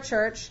came to our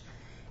church,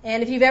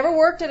 and if you've ever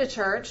worked at a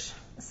church,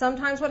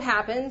 sometimes what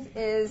happens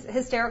is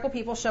hysterical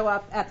people show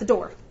up at the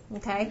door,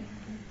 okay?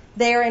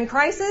 They are in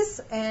crisis,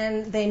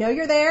 and they know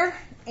you're there,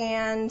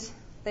 and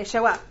they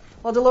show up.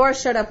 Well,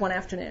 Dolores showed up one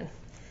afternoon,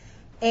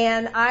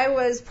 and I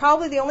was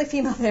probably the only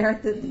female there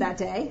that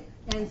day,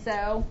 and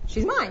so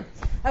she's mine.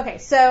 Okay,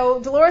 so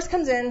Dolores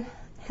comes in,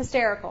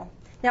 hysterical.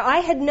 Now, I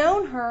had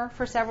known her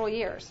for several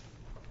years.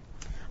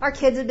 Our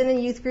kids had been in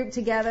youth group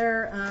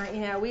together.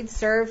 We'd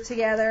served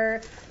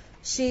together.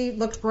 She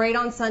looked great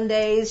on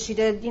Sundays. She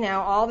did,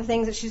 all the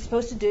things that she's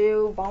supposed to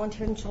do,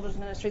 volunteered in children's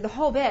ministry, the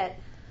whole bit.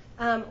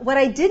 What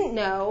I didn't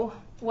know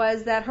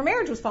was that her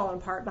marriage was falling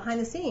apart behind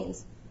the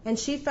scenes. And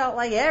she felt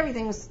like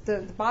everything was,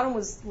 the bottom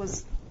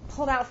was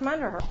pulled out from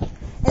under her.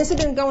 And this had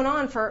been going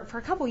on for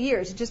a couple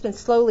years. It had just been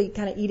slowly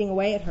kind of eating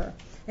away at her.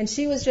 And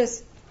she was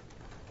just,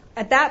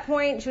 at that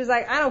point, she was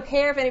like, I don't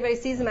care if anybody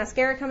sees the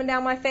mascara coming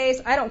down my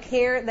face. I don't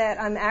care that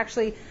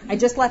I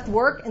just left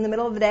work in the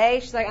middle of the day.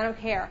 She's like, I don't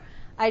care.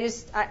 I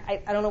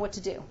don't know what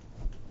to do.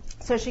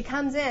 So she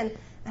comes in,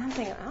 and I'm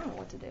thinking, I don't know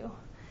what to do.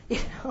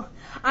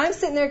 I'm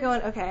sitting there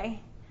going, okay,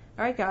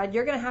 all right, God,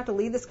 you're going to have to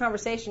lead this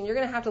conversation. You're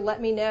going to have to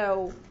let me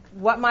know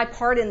what my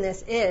part in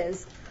this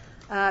is,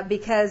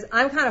 because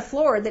I'm kind of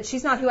floored that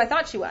she's not who I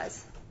thought she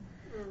was.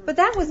 But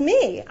that was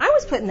me. I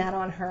was putting that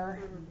on her.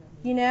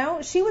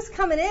 She was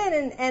coming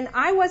in, and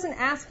I wasn't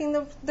asking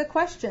the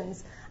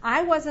questions.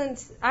 I wasn't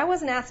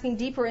asking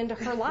deeper into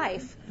her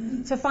life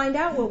to find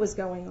out what was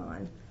going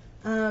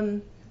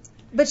on.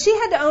 But she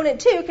had to own it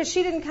too, because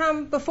she didn't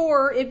come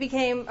before it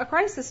became a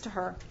crisis to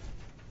her.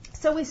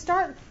 So we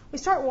start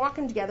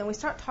walking together and we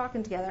start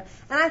talking together.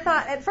 And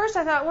at first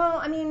I thought,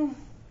 well,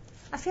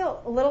 I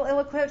feel a little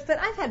ill-equipped, but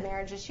I've had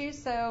marriage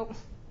issues, so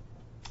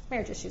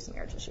marriage issues.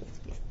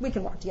 We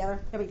can walk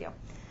together, no big deal.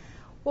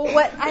 Well,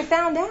 what I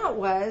found out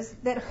was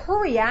that her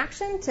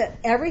reaction to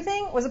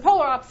everything was the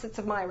polar opposites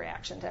of my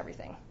reaction to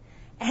everything.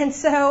 And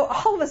so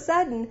all of a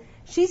sudden,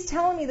 she's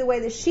telling me the way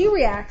that she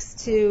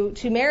reacts to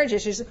marriage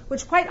issues,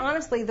 which quite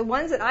honestly, the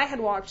ones that I had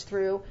walked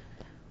through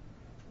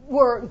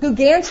were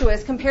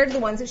gargantuous compared to the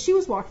ones that she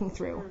was walking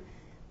through.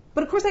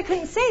 But of course I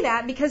couldn't say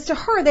that because to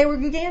her they were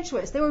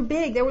gargantuous. They were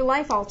big. They were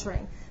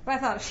life-altering. But I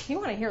thought, if you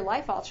want to hear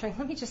life-altering,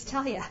 let me just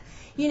tell you.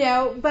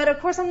 But of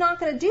course I'm not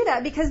going to do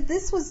that because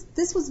this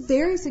was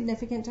very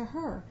significant to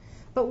her.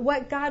 But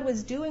what God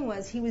was doing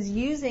was he was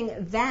using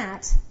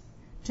that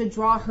to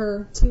draw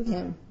her to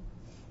him.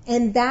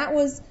 And that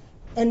was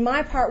And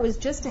my part was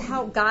just to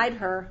help guide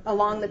her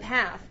along the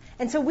path.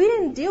 And so we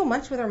didn't deal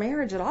much with our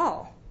marriage at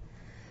all.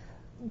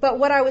 But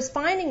what I was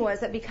finding was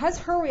that because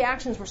her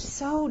reactions were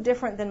so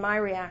different than my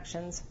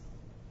reactions,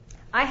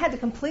 I had to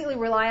completely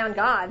rely on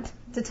God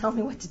to tell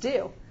me what to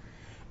do.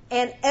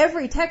 And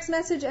every text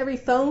message, every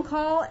phone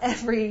call,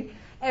 every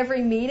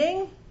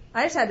meeting,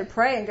 I just had to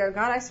pray and go,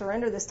 God, I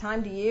surrender this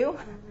time to you.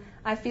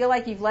 I feel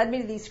like you've led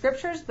me to these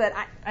scriptures, but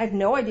I have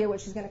no idea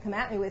what she's going to come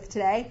at me with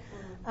today.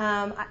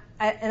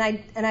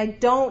 I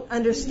don't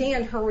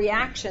understand her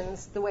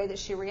reactions the way that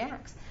she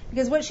reacts.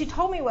 Because what she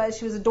told me was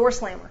she was a door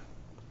slammer.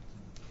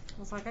 I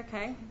was like,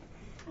 okay.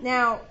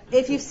 Now,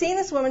 if you've seen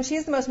this woman,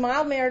 she's the most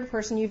mild-mannered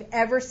person you've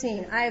ever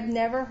seen. I have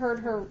never heard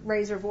her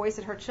raise her voice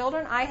at her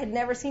children. I had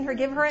never seen her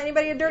give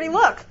anybody a dirty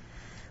look,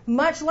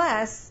 much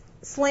less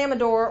slam a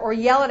door or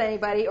yell at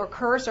anybody or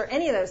curse or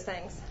any of those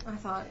things. I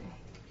thought,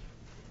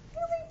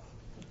 really?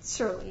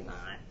 Surely not.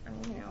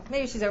 I mean,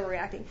 maybe she's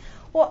overreacting.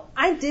 Well,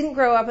 I didn't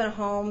grow up in a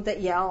home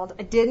that yelled.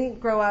 I didn't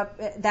grow up,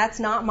 that's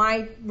not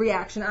my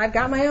reaction. I've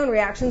got my own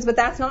reactions, but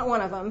that's not one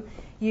of them,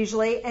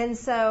 usually. And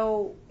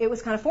so it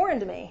was kind of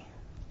foreign to me.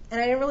 And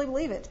I didn't really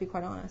believe it, to be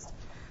quite honest,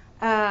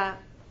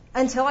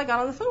 until I got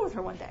on the phone with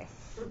her one day.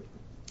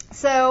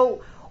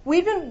 So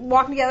we've been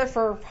walking together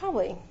for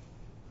probably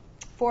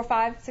 4,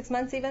 5, 6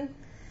 months even.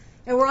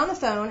 And we're on the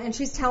phone, and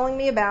she's telling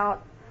me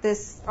about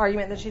this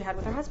argument that she'd had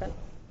with her husband.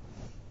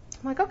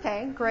 I'm like,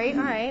 okay, great,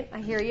 all right,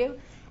 I hear you.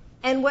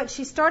 And what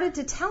she started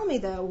to tell me,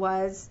 though,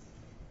 was,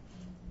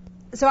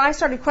 so I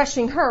started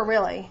questioning her,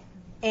 really,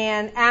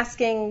 and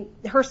asking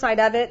her side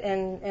of it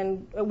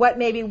and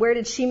where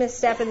did she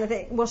misstep in the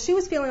thing. Well, she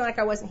was feeling like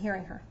I wasn't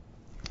hearing her.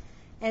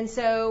 And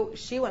so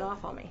she went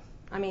off on me.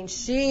 I mean,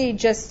 she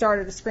just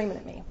started screaming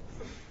at me.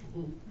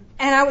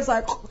 And I was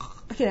like,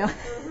 and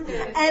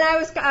I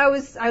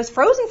was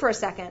frozen for a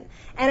second.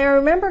 And I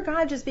remember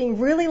God just being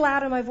really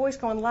loud in my voice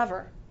going, love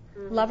her.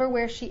 Love her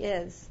where she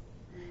is.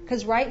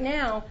 Because right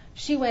now,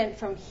 she went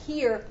from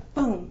here,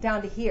 boom,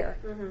 down to here.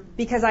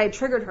 Because I had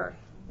triggered her.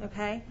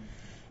 Okay?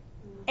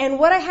 And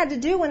what I had to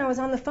do when I was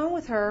on the phone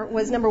with her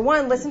was, number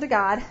one, listen to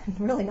God,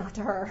 really not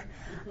to her.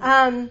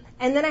 And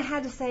then I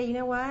had to say, you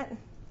know what?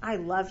 I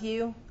love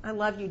you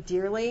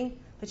dearly,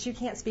 but you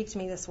can't speak to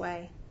me this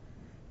way.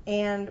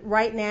 And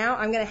right now,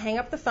 I'm going to hang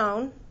up the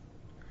phone.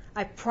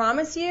 I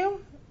promise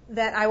you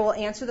that I will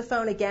answer the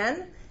phone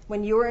again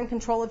when you are in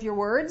control of your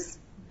words,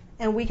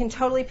 and we can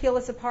totally peel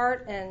this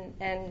apart,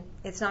 and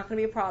it's not going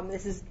to be a problem.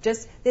 This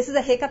is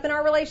a hiccup in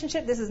our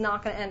relationship. This is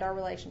not going to end our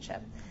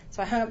relationship.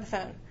 So I hung up the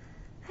phone.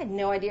 I had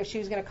no idea if she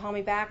was going to call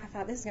me back. I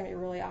thought, this is going to be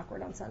really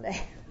awkward on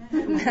Sunday. I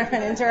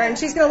run into her, and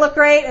she's going to look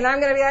great, and I'm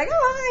going to be like,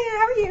 oh, hi,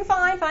 how are you?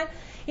 Fine.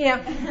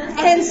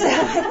 And so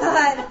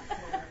I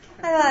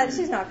thought,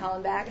 she's not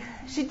calling back.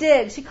 She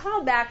did. She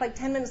called back like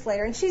 10 minutes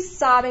later, and she's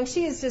sobbing.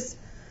 She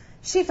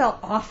felt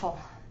awful,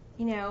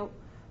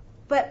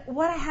 But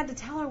what I had to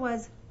tell her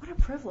was, what a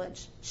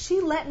privilege. She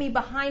let me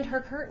behind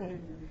her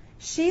curtain.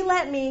 She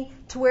let me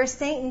to where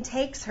Satan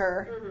takes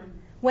her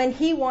when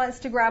he wants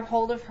to grab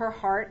hold of her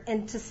heart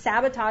and to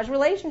sabotage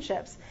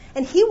relationships.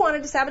 And he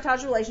wanted to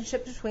sabotage the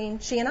relationship between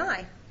she and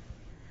I.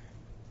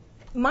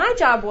 My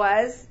job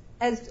was,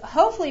 as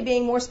hopefully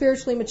being more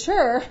spiritually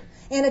mature,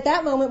 and at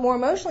that moment more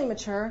emotionally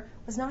mature,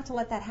 was not to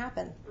let that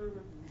happen.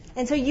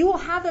 And so you will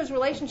have those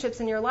relationships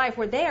in your life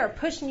where they are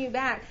pushing you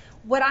back.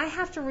 What I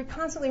have to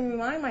constantly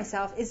remind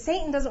myself is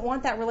Satan doesn't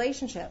want that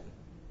relationship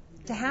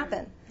to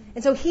happen.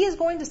 And so he is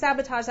going to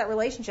sabotage that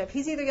relationship.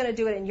 He's either going to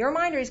do it in your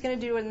mind or he's going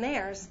to do it in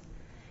theirs.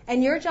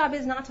 And your job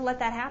is not to let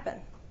that happen.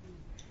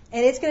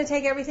 And it's going to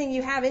take everything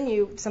you have in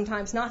you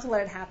sometimes not to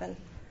let it happen.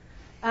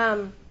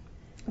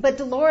 But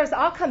Dolores,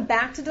 I'll come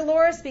back to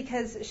Dolores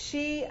because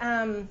she's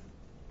now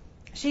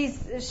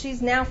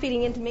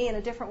feeding into me in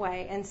a different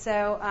way. And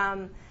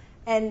so,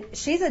 and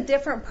she's a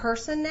different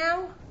person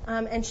now.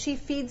 And she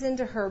feeds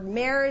into her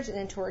marriage and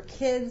into her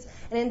kids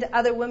and into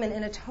other women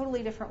in a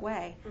totally different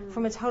way,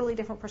 from a totally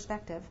different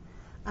perspective.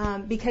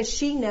 Because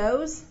she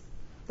knows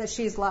that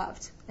she's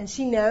loved. And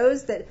she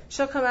knows that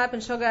she'll come up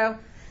and she'll go,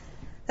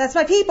 that's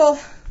my people.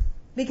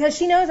 Because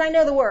she knows I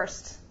know the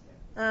worst.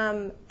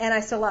 And I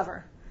still love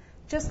her.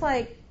 Just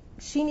like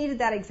she needed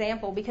that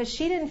example because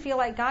she didn't feel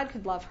like God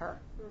could love her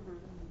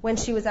when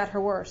she was at her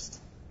worst.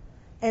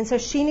 And so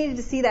she needed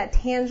to see that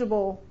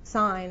tangible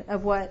sign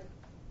of what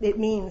it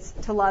means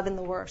to love in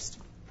the worst.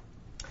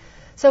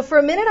 So for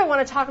a minute, I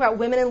want to talk about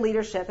women in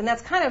leadership, and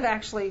that's kind of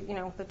actually,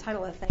 the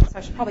title of the thing, so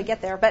I should probably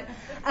get there. But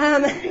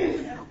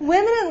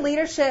women in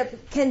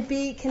leadership can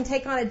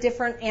take on a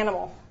different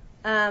animal.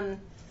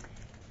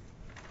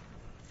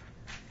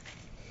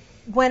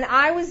 When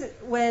I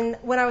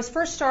was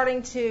first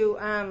starting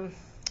to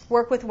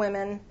work with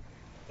women,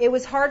 it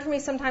was hard for me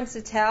sometimes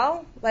to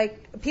tell.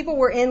 Like, people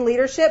were in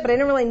leadership, but I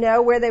didn't really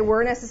know where they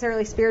were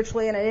necessarily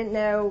spiritually, and I didn't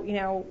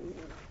know,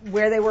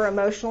 where they were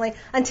emotionally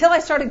until I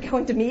started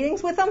going to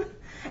meetings with them.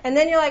 And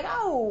then you're like,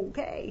 oh,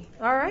 okay,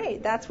 all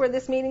right, that's where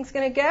this meeting's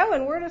going to go,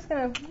 and we're just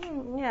going to,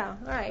 all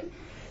right.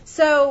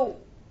 So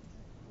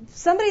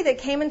somebody that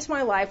came into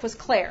my life was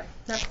Claire.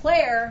 Now,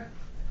 Claire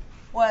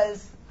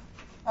was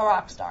a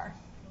rock star.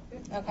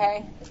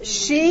 Okay?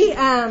 She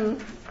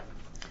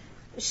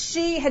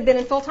had been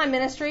in full-time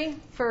ministry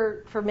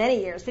for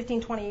many years,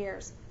 15, 20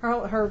 years. She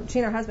and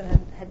her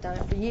husband had done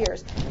it for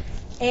years.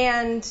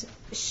 And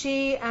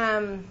she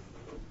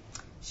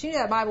knew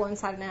that Bible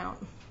inside and out.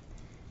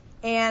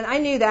 And I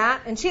knew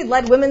that. And she had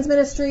led women's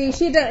ministry.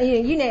 She had done,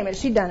 you name it,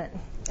 she'd done it.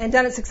 And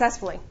done it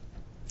successfully.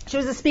 She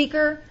was a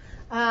speaker.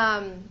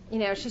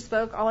 She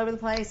spoke all over the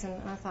place.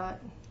 And I thought,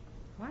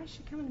 why is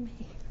she coming to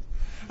me?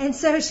 And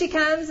so she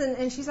comes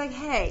and she's like,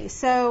 hey,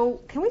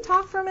 so can we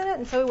talk for a minute?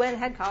 And so we went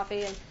and had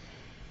coffee.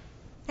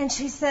 And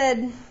she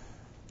said,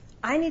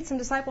 I need some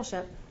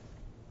discipleship.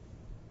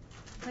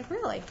 Like,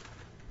 really?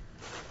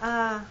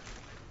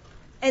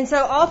 And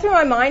so all through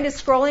my mind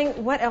is scrolling,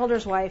 what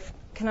elder's wife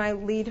can I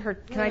lead her?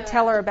 Can I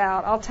tell her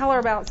about? I'll tell her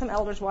about some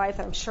elder's wife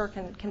that I'm sure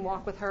can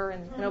walk with her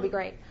and it'll be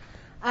great.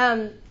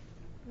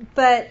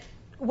 But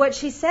what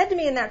she said to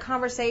me in that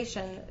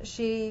conversation,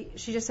 she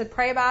just said,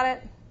 pray about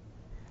it.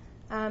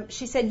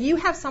 She said, you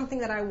have something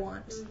that I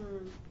want.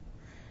 Mm-hmm.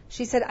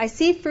 She said, I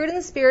see fruit in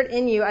the Spirit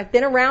in you. I've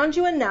been around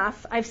you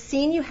enough. I've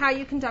seen you how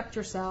you conduct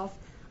yourself.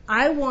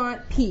 I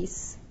want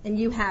peace, and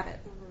you have it.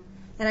 Mm-hmm.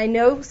 And I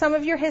know some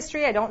of your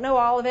history. I don't know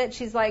all of it.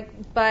 She's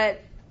like,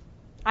 but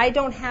I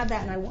don't have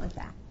that, and I want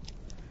that.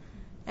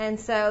 And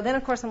so then,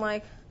 of course, I'm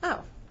like,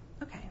 oh,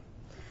 okay.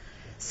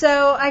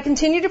 So I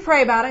continued to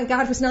pray about it, and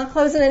God was not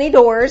closing any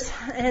doors.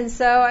 And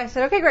so I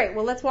said, okay, great.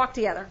 Well, let's walk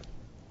together.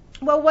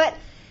 Well, what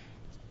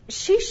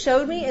she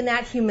showed me in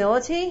that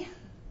humility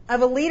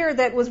of a leader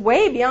that was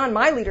way beyond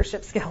my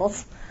leadership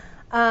skills,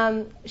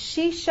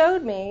 she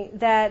showed me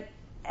that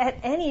at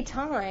any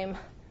time,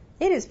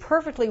 it is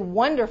perfectly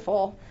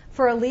wonderful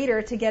for a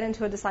leader to get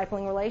into a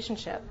discipling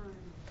relationship.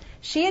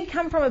 She had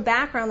come from a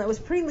background that was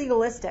pretty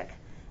legalistic,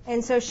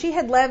 and so she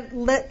had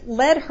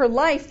led her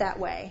life that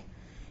way.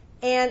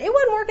 And it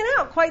wasn't working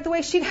out quite the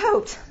way she'd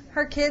hoped.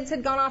 Her kids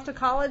had gone off to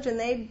college, and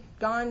they'd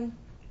gone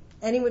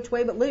any which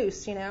way but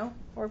loose,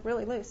 or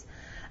really loose.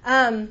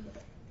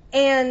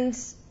 And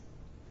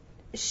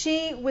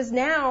she was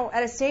now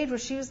at a stage where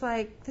she was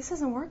like, this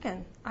isn't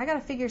working. I got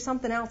to figure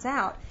something else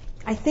out.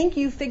 I think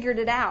you figured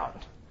it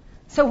out.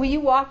 So will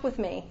you walk with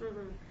me? Mm-hmm.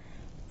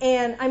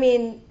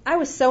 And I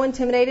was so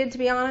intimidated, to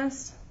be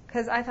honest,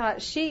 because I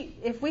thought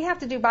if we have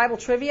to do Bible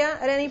trivia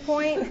at any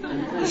point,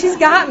 she's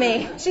got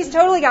me. She's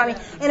totally got me.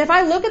 And if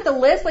I look at the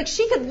list, like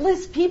she could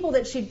list people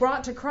that she'd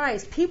brought to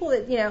Christ, people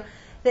that,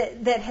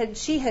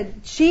 she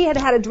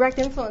had a direct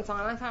influence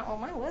on. I thought, well,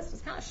 my list is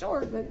kind of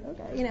short, but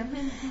okay,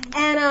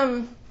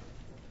 And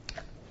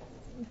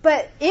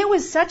but it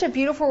was such a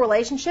beautiful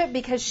relationship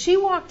because she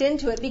walked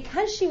into it,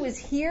 because she was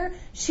here,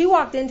 she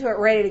walked into it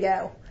ready to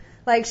go.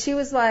 Like, she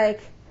was like,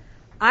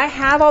 I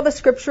have all the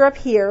scripture up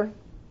here.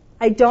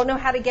 I don't know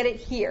how to get it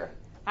here.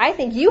 I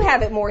think you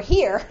have it more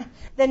here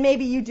than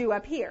maybe you do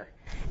up here.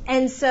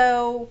 And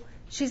so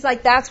she's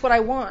like, that's what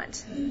I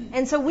want.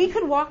 And so we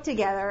could walk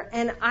together,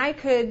 and I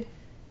could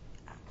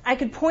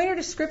point her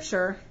to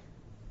scripture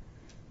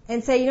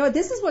and say,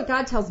 this is what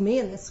God tells me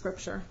in this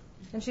scripture.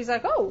 And she's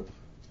like, oh,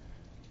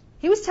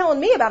 he was telling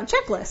me about a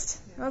checklist.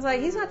 I was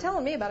like, he's not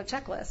telling me about a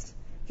checklist.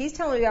 He's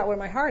telling me about where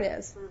my heart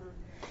is. Mm-hmm.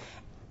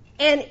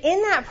 And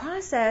in that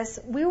process,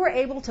 we were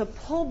able to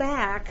pull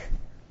back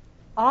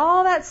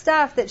all that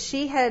stuff that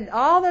she had,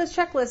 all those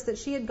checklists that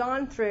she had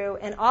gone through,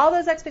 and all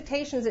those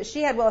expectations that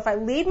she had. Well, if I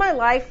lead my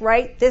life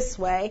right this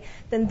way,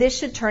 then this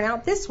should turn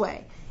out this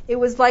way. It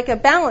was like a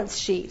balance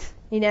sheet,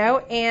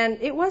 and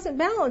it wasn't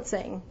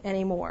balancing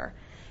anymore.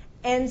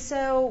 And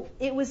so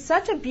it was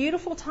such a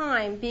beautiful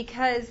time,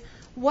 because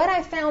what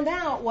I found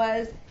out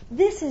was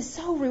this is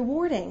so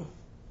rewarding.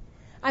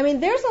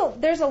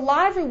 There's a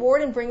lot of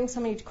reward in bringing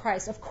somebody to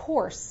Christ, of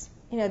course.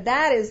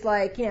 That is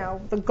like,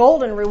 the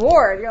golden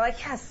reward. You're like,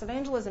 yes,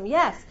 evangelism,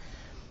 yes.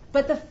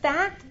 But the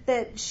fact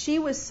that she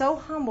was so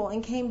humble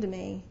and came to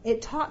me,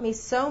 it taught me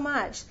so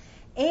much.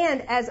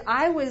 And as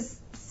I was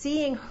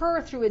seeing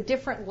her through a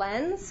different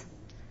lens,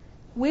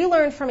 we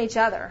learned from each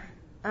other.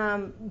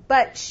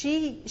 But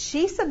she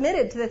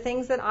submitted to the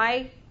things that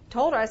I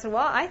told her. I said,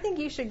 well, I think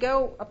you should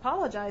go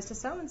apologize to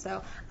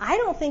so-and-so. I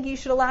don't think you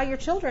should allow your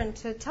children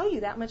to tell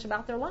you that much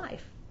about their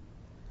life.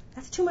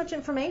 That's too much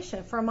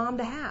information for a mom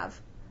to have,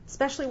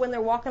 especially when they're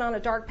walking on a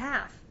dark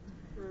path.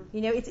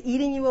 Mm-hmm. It's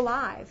eating you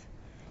alive.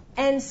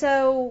 And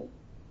so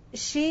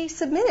she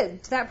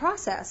submitted to that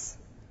process.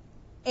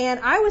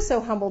 And I was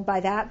so humbled by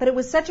that, but it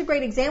was such a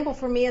great example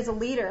for me as a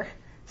leader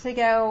to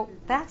go,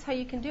 that's how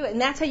you can do it, and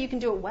that's how you can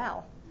do it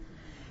well.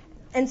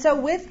 And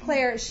so with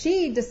Claire,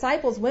 she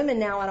disciples women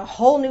now on a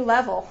whole new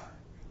level.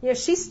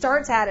 She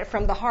starts at it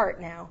from the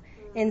heart now,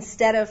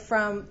 instead of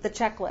from the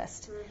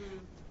checklist. Mm-hmm.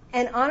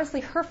 And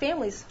honestly, her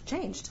family's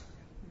changed.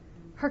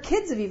 Her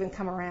kids have even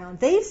come around.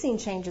 They've seen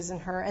changes in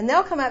her, and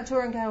they'll come up to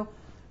her and go,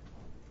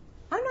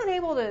 I'm not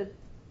able to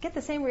get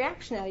the same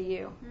reaction out of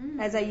you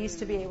as I used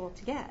to be able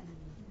to get.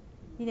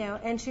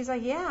 And she's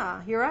like,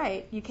 yeah, you're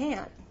right, you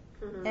can't.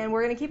 Mm-hmm. And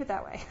we're going to keep it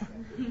that way.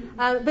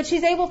 But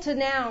she's able to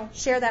now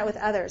share that with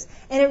others.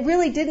 And it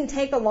really didn't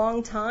take a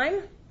long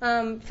time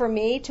for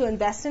me to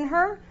invest in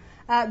her.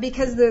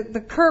 because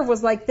the curve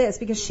was like this,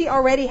 because she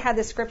already had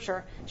the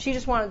scripture. She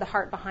just wanted the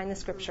heart behind the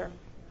scripture.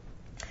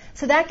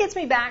 So that gets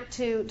me back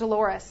to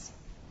Dolores.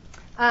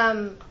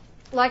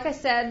 Like I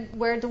said,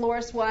 where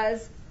Dolores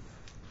was,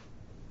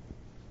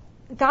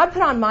 God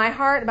put on my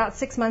heart about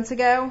 6 months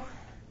ago.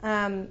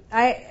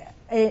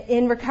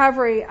 In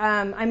recovery,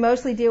 I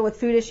mostly deal with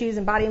food issues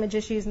and body image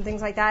issues and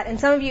things like that. And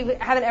some of you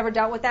haven't ever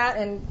dealt with that,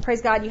 and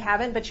praise God you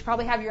haven't, but you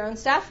probably have your own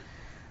stuff.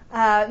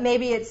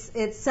 Maybe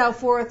it's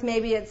self-worth,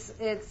 maybe it's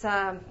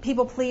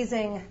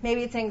people-pleasing,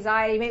 maybe it's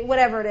anxiety, maybe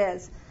whatever it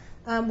is.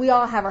 We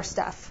all have our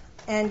stuff.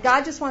 And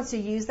God just wants to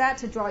use that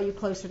to draw you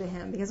closer to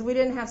Him. Because if we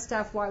didn't have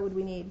stuff, why would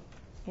we need,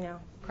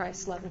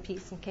 Christ's love and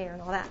peace and care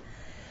and all that?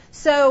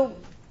 So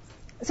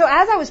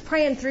as I was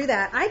praying through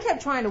that, I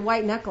kept trying to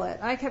white knuckle it.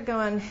 I kept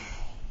going,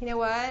 you know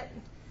what?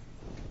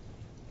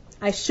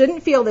 I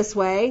shouldn't feel this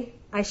way.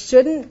 I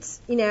shouldn't,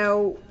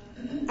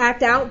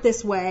 act out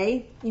this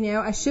way.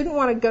 I shouldn't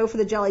want to go for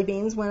the jelly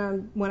beans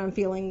when I'm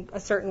feeling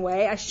a certain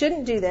way. I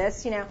shouldn't do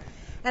this, And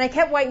I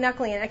kept white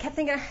knuckling it. I kept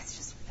thinking, it's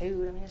just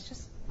food. It's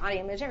just body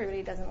image.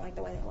 Everybody doesn't like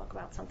the way they look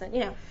about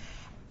something,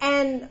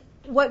 And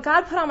what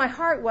God put on my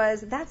heart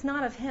was, that's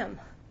not of Him.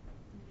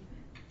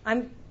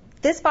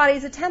 This body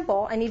is a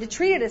temple. I need to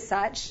treat it as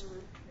such,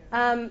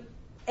 and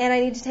I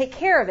need to take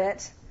care of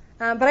it.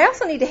 But I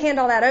also need to hand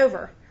all that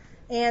over,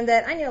 and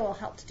that I need a little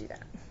help to do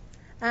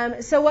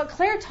that. So what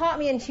Claire taught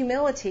me in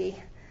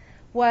humility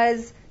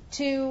was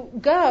to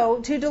go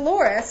to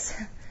Dolores,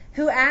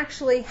 who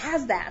actually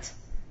has that.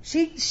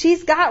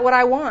 She's got what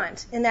I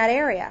want in that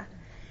area.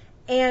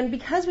 And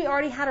because we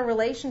already had a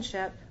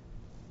relationship,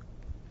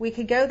 we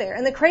could go there.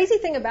 And the crazy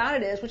thing about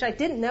it is, which I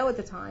didn't know at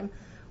the time,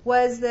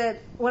 was that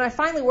when I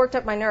finally worked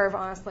up my nerve,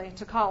 honestly,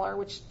 to call her,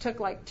 which took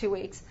like 2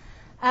 weeks,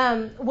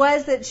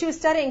 was that she was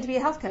studying to be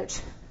a health coach.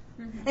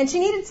 And she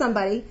needed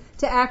somebody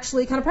to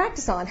actually kind of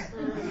practice on.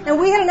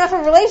 And we had enough of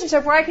a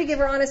relationship where I could give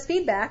her honest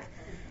feedback,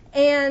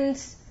 and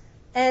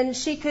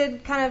she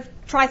could kind of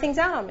try things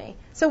out on me.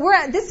 So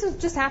this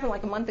just happened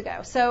like a month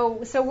ago.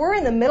 So we're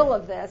in the middle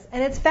of this,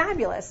 and it's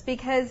fabulous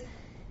because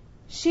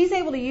she's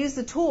able to use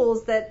the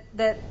tools that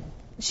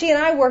she and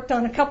I worked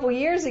on a couple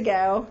years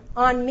ago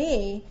on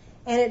me,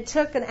 and it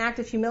took an act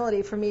of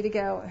humility for me to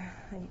go,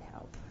 I need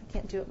help. I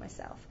can't do it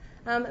myself.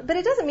 But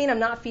it doesn't mean I'm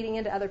not feeding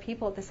into other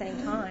people at the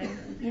same time.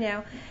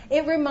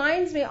 It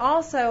reminds me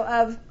also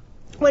of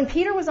when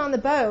Peter was on the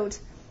boat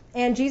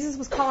and Jesus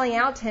was calling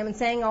out to him and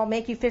saying, I'll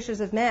make you fishers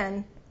of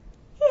men.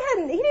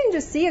 He didn't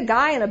just see a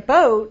guy in a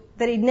boat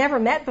that he'd never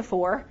met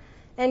before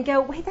and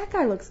go, wait, that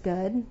guy looks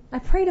good. I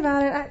prayed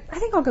about it. I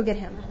think I'll go get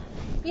him.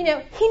 He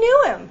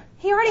knew him.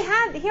 He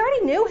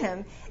already knew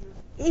him.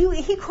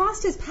 He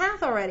crossed his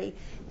path already.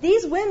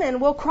 These women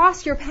will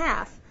cross your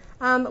path.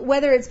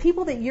 Whether it's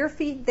people that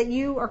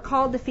you are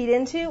called to feed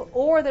into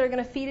or that are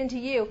going to feed into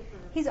you,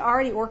 He's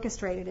already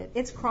orchestrated it.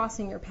 It's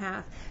crossing your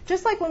path.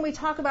 Just like when we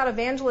talk about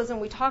evangelism,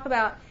 we talk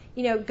about,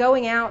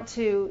 going out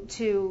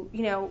to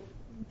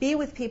be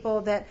with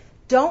people that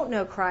don't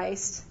know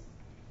Christ.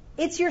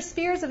 It's your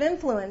spheres of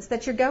influence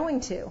that you're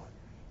going to.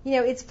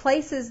 It's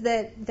places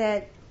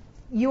that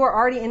you are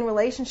already in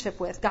relationship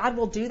with. God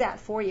will do that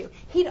for you.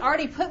 He'd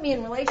already put me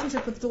in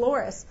relationship with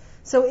Dolores.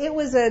 So it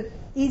was an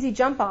easy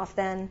jump off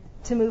then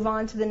to move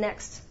on to the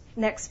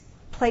next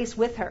place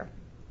with her.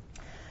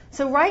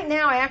 So right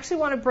now I actually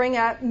want to bring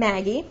up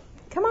Maggie.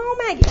 Come on,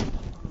 Maggie.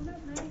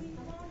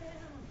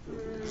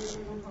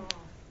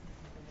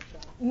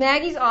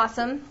 Maggie's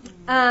awesome.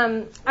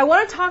 I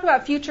want to talk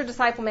about future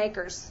disciple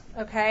makers,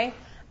 okay?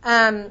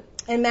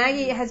 And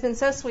Maggie has been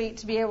so sweet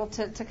to be able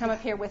to come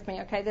up here with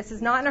me, okay? This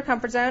is not in her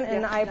comfort zone,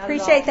 and I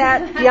appreciate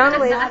that beyond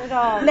belief. Not at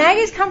all.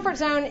 Maggie's comfort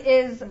zone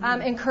is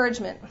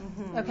encouragement,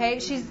 okay?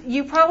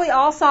 You probably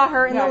all saw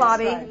her in the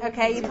lobby,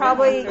 okay? You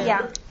probably,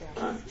 yeah.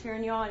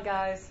 Cheering you on,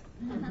 guys.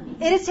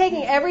 It is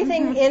taking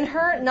everything in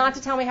her not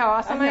to tell me how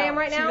awesome I am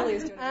right now. She really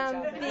is doing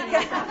a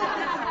good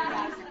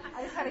job.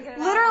 Because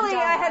literally,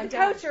 I had to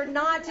coach her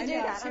not to do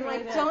that. I'm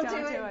like, don't do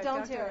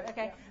it,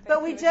 okay?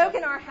 But we joke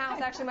in our house,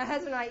 actually, my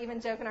husband and I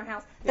even joke in our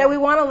house, that we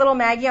want a little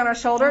Maggie on our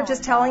shoulder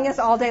just telling us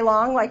all day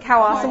long, like,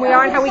 how awesome we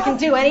are and how we can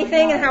do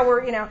anything and how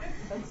we're,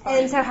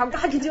 and so how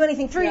God can do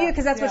anything through you,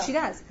 because that's what she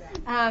does.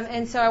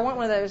 And so I want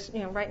one of those,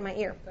 right in my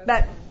ear.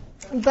 But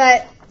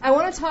I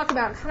want to talk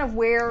about kind of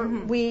where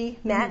we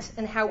met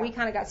and how we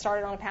kind of got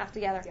started on a path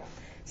together.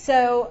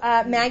 So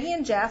Maggie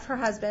and Jeff, her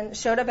husband,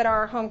 showed up at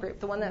our home group,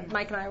 the one that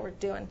Mike and I were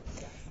doing.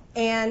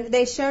 And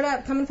they showed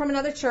up coming from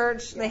another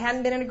church. They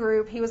hadn't been in a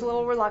group. He was a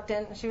little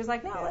reluctant. She was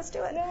like, no, let's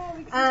do it.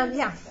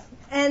 Yeah.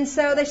 And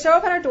so they show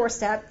up at our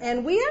doorstep.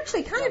 And we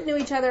actually kind of knew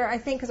each other, I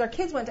think, because our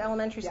kids went to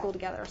elementary school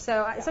together.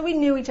 So we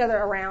knew each other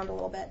around a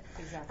little bit.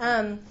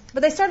 Exactly.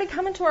 But they started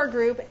coming to our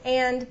group,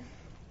 and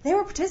they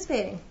were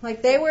participating.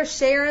 Like, they were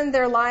sharing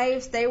their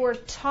lives. They were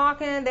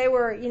talking. They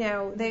were,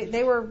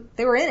 they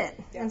were in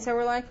it. Yeah. And so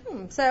we're like,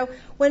 So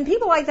when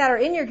people like that are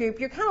in your group,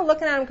 you're kind of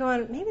looking at them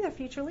going, maybe they're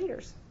future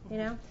leaders,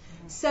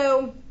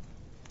 So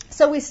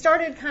we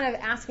started kind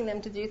of asking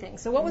them to do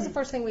things. So what was the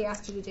first thing we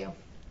asked you to do?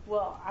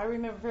 Well, I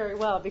remember very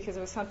well because it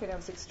was something I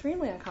was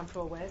extremely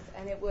uncomfortable with,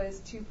 and it was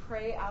to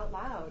pray out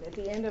loud. At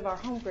the end of our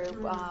home group,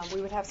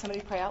 we would have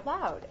somebody pray out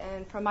loud.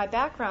 And from my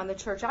background, the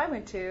church I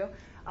went to,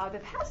 the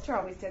pastor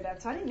always did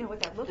that, so I didn't know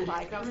what that looked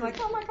like. And I was like,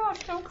 oh my gosh,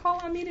 don't call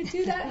on me to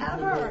do that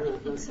ever.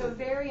 So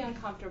very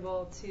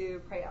uncomfortable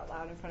to pray out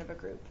loud in front of a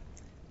group.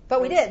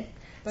 But we did.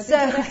 But So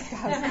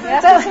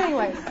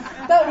anyway.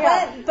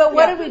 But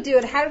what did we do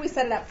and how did we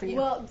set it up for you?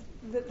 Well,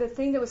 the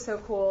thing that was so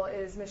cool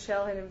is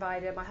Michelle had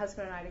invited my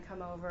husband and I to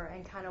come over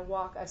and kind of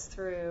walk us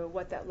through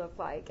what that looked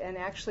like. And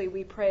actually,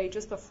 we prayed,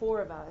 just the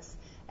four of us,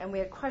 and we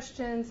had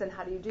questions and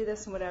how do you do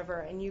this and whatever.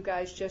 And you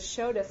guys just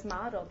showed us,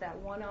 modeled that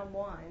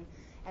one-on-one.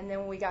 And then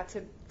when we got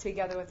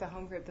together with the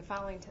home group the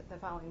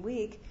following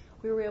week,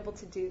 we were able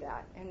to do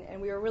that.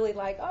 And we were really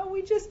like, oh,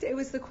 it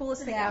was the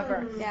coolest thing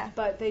ever. Yeah.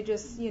 But they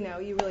just, you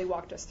really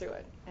walked us through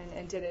it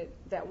and did it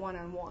that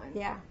one-on-one.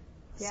 Yeah.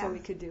 So we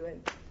could do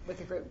it with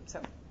a group.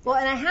 So. Well,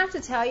 and I have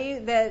to tell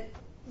you that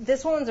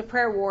this woman's a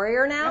prayer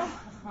warrior now.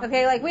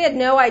 Okay, like we had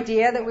no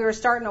idea that we were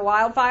starting a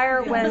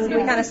wildfire when we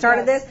kind of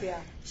started this. Yeah.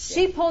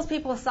 She pulls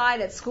people aside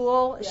at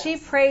school. Yes. She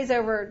prays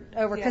over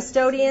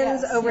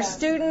custodians, over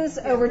students,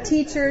 over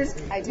teachers.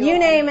 do. You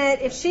name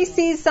it. If she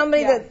sees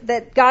somebody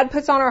that God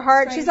puts on her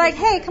heart, she's like,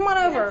 "Hey, come on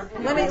over.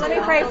 Let me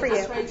pray for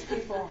you." Strange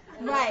people.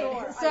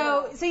 Right.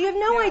 So you have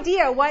no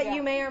idea what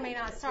you may or may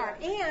not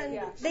start, and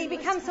they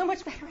become so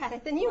much better at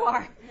it than you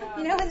are.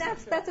 And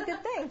that's a good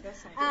thing.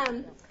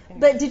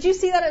 But did you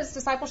see that as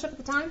discipleship at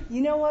the time?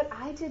 You know what?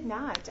 I did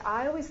not.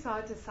 I always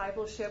thought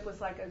discipleship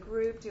was like a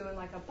group doing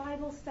like a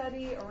Bible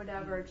study or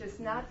whatever, just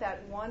not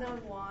that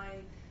one-on-one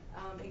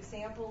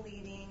example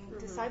leading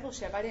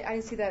discipleship. I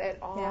didn't see that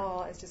at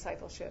all as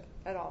discipleship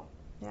at all.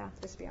 Yeah.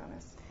 Just to be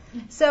honest.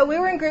 So we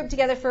were in group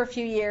together for a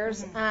few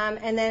years,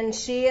 and then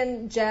she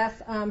and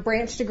Jeff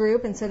branched a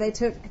group, and so they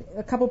took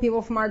a couple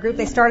people from our group.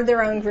 They started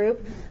their own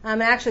group,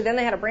 and actually then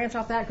they had to branch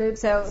off that group.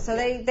 So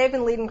they've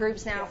been leading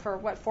groups now for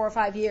 4 or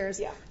 5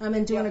 years,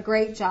 and doing a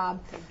great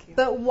job. Thank you.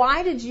 But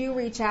why did you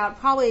reach out?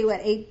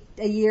 Probably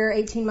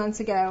 18 months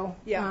ago,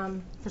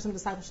 for some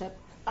discipleship.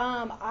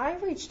 I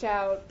reached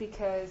out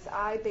because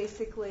I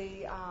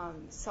basically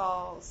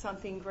saw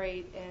something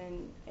great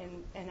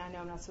and I know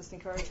I'm not supposed to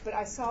encourage, but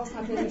I saw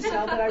something in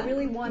Michelle that I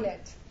really wanted.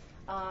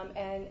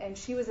 And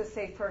she was a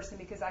safe person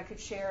because I could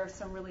share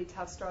some really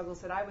tough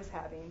struggles that I was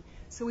having.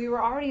 So we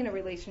were already in a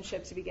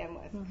relationship to begin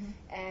with.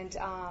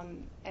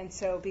 And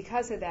so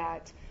because of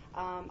that,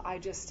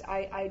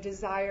 I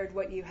desired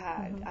what you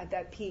had,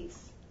 that peace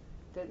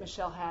that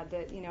Michelle had,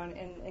 that,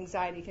 and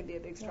anxiety can be a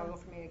big struggle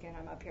for me. Again,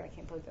 I'm up here, I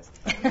can't believe this.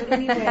 But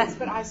anyways,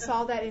 but I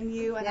saw that in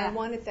you, and I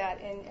wanted that,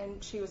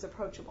 and she was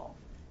approachable.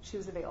 She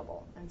was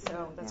available, and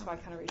so that's why I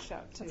kind of reached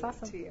out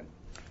to you.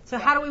 So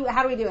how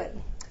do we do it?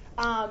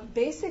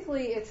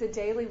 Basically, it's a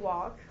daily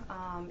walk.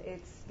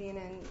 It's being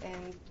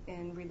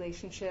in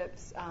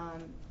relationships,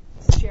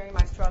 sharing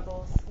my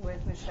struggles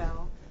with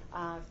Michelle,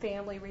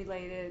 family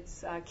related,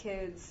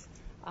 kids,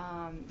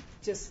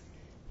 just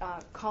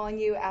calling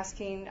you,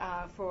 asking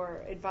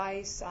for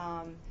advice,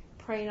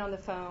 praying on the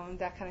phone,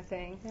 that kind of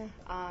thing.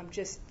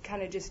 Just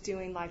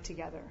doing life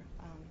together.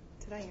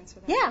 Did I answer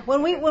that? Yeah.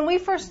 When we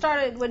first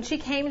started, when she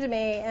came to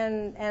me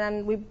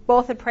and we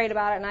both had prayed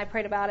about it and I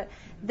prayed about it,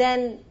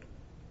 then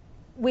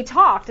we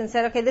talked and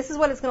said, okay, this is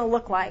what it's going to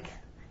look like.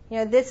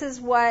 This is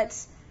what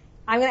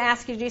I'm going to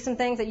ask you to do, some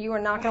things that you are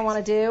not going to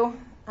want to do.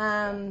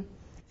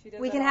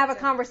 We can have a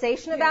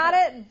conversation about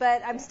it,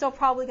 but I'm still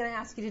probably going to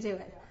ask you to do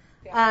it.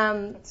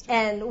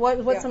 And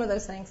what's some of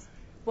those things?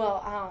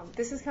 Well,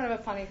 this is kind of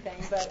a funny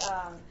thing, but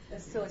a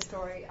silly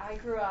story. I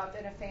grew up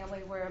in a family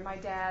where my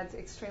dad's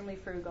extremely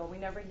frugal. We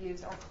never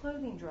used our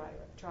clothing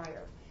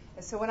dryer.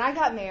 And so when I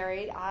got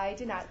married, I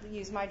did not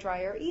use my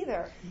dryer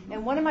either.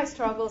 And one of my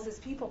struggles is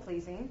people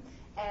pleasing.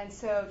 And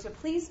so to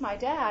please my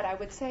dad, I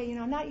would say,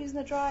 I'm not using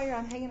the dryer,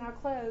 I'm hanging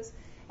out clothes.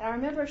 And I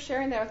remember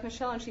sharing that with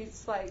Michelle, and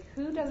she's like,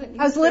 who doesn't use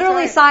I was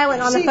literally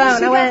silent on the phone.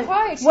 She got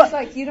quiet. She's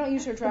like, you don't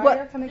use your dryer?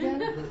 What? Come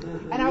again?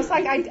 And I was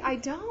like, I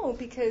don't,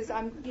 because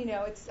I'm,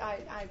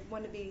 I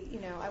want to be,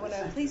 I want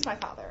to please my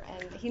father.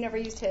 And he never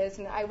used his,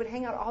 and I would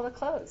hang out all the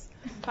clothes.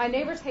 My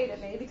neighbors hated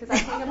me because I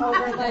hang them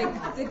over,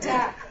 like, the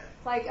deck.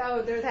 Like,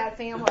 oh, they're that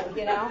family,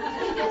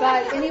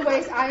 But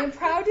anyways, I am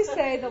proud to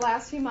say the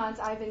last few months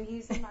I've been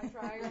using my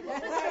dryer.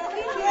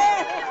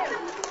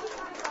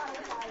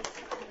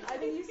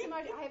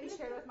 I haven't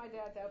shared it with my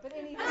dad, though. But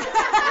anyway.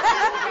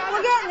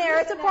 We're getting there.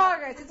 It's a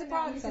progress.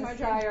 Using my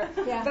dryer.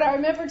 Yeah. But I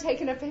remember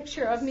taking a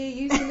picture of me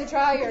using the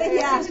dryer and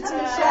sent it to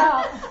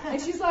Michelle.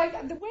 And she's like,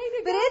 the way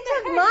to go. But it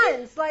took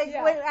months. Like,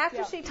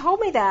 after she told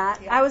me that,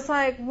 I was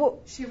like,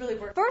 well. She really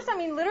worked. First,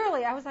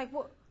 literally, I was like,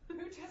 well. Who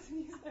doesn't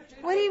use their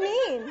dryer? What do you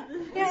mean?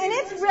 And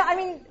it's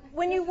real.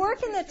 When you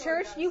work in the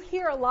church, you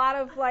hear a lot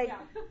of,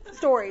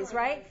 stories,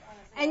 right?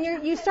 And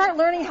you start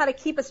learning how to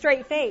keep a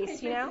straight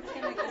face,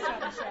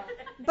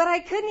 But I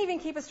couldn't even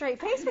keep a straight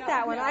face with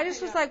that one. I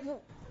just was like,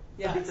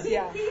 yeah.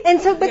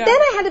 And so, but then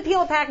I had to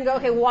peel it back and go,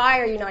 okay, why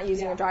are you not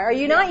using a dryer? Are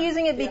you not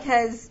using it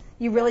because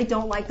You really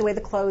don't like the way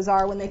the clothes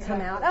are when they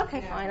come out. Okay,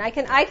 fine. I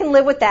can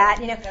live with that.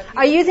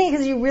 Are you using it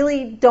because you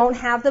really don't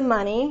have the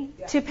money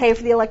to pay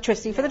for the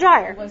electricity for the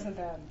dryer? It wasn't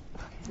that.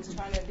 Just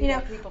trying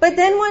to But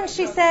then once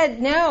she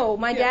said, no,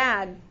 my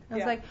dad, I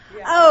was like,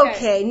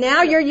 okay,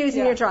 now you're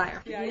using your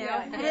dryer.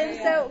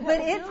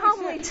 But it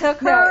probably took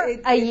her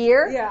a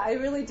year. Yeah, it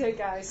really did,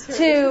 guys.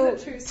 To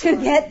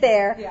get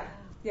there.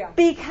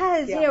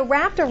 Because,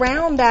 wrapped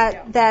around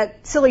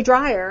that silly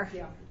dryer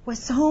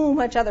was so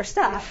much other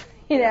stuff.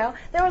 There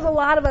was a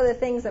lot of other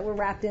things that were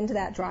wrapped into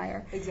that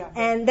dryer. Exactly.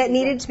 And that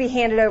needed to be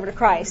handed over to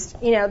Christ.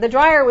 The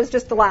dryer was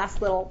just the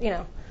last little,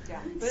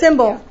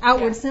 symbol,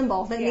 outward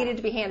symbol that needed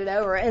to be handed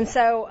over. And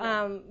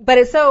so, but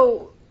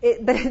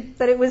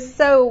it was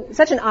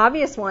such an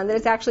obvious one that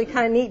it's actually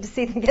kind of neat to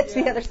see them get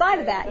to the other side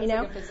of that,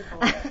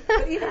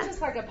 But even just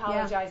like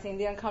apologizing,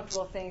 the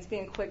uncomfortable things,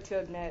 being quick to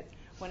admit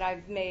when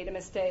I've made a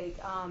mistake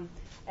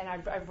and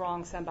I've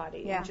wronged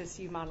somebody, and just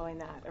you modeling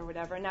that or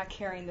whatever, and not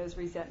carrying those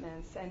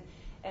resentments.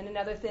 And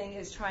another thing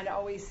is trying to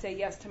always say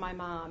yes to my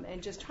mom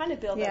and just trying to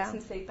build up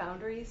some safe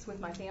boundaries with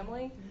my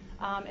family.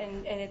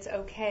 And it's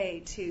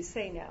okay to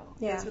say no.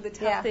 Those were the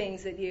tough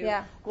things that you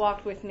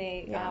walked with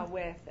me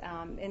with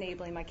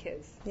enabling my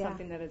kids,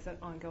 something that is an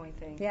ongoing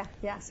thing.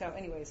 So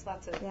anyways,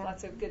 lots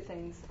of good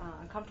things,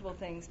 uncomfortable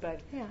things,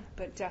 but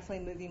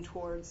definitely moving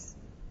towards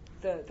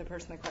the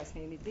person that Christ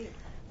made me to be.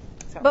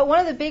 So. But one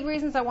of the big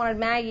reasons I wanted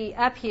Maggie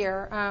up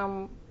here,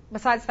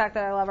 besides the fact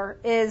that I love her,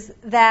 is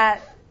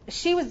that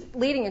she was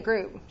leading a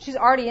group. She's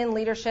already in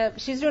leadership.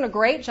 She's doing a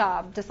great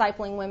job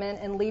discipling women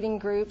and leading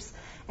groups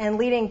and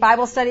leading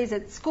Bible studies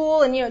at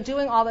school and,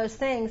 doing all those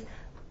things.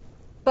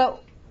 But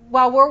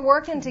while we're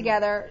working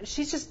together,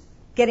 she's just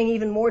getting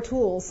even more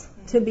tools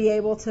to be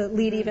able to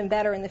lead even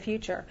better in the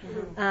future.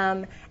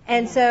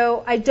 And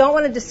so I don't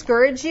want to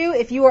discourage you.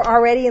 If you are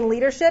already in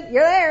leadership,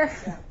 you're there.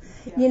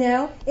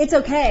 It's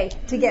okay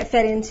to get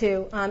fed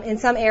into in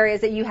some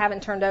areas that you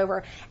haven't turned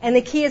over. And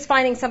the key is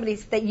finding somebody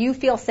that you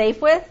feel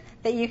safe with,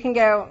 that you can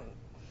go,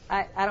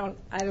 I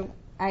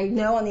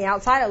know on the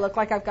outside I look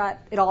like I've got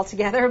it all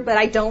together, but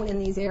I don't in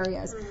these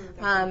areas.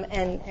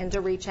 And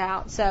to reach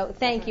out. So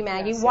thank you,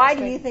 Maggie. Why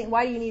do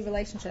you need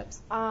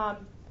relationships?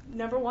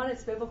 Number one,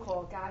 it's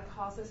biblical. God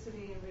calls us to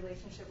be in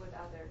relationship with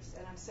others.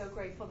 And I'm so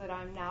grateful that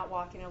I'm not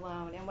walking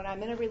alone. And when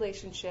I'm in a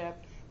relationship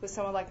with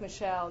someone like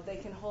Michelle, they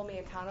can hold me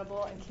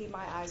accountable and keep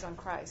my eyes on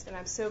Christ. And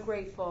I'm so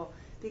grateful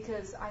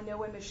because I know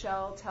when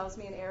Michelle tells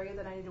me an area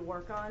that I need to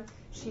work on,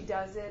 she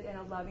does it in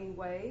a loving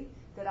way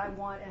that I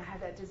want, and I have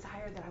that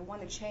desire that I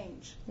want to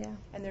change.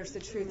 And there's the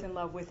truth and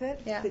love with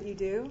it that you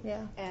do.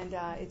 And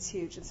it's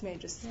huge. It's made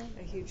just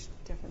a huge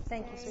difference.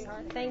 Thank you,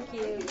 sweetheart. Thank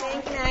you.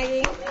 Thank you,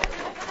 Maggie.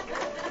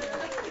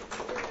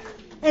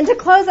 And to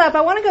close up,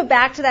 I want to go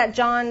back to that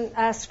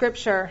John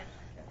scripture.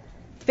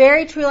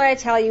 Very truly I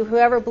tell you,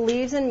 whoever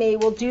believes in me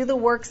will do the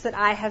works that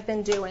I have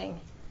been doing.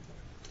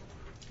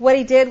 What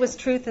he did was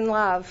truth and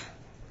love.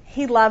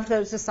 He loved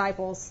those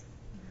disciples.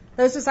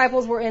 Those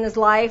disciples were in his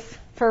life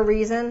for a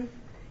reason.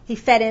 He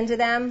fed into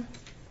them.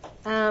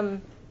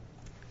 And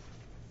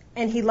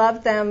he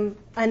loved them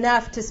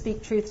enough to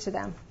speak truth to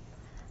them.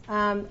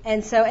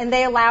 And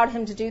they allowed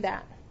him to do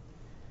that.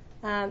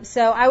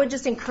 So I would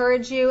just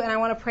encourage you, and I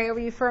want to pray over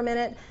you for a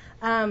minute,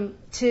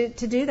 to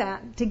do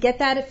that, to get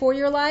that for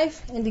your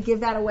life and to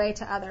give that away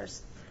to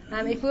others.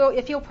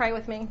 If you'll pray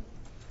with me.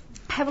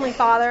 Heavenly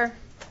Father,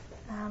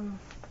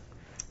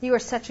 you are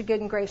such a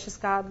good and gracious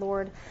God,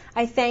 Lord.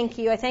 I thank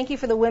you. I thank you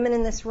for the women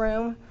in this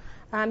room.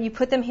 You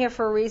put them here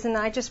for a reason.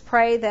 I just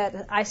pray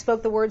that I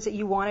spoke the words that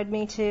you wanted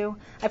me to.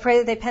 I pray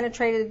that they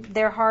penetrated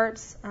their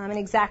hearts in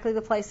exactly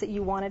the place that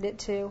you wanted it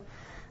to.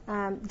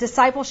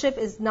 Discipleship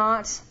is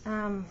not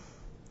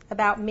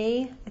about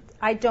me.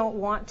 I don't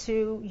want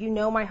to,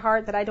 my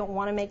heart, that I don't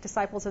want to make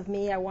disciples of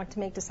me. I want to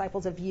make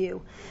disciples of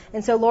you.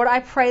 And so, Lord, I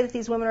pray that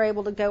these women are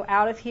able to go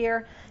out of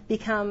here,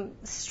 become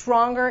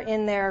stronger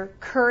in their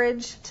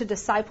courage to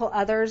disciple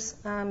others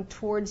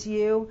towards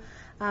you,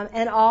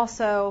 and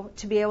also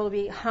to be able to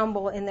be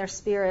humble in their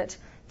spirit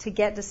to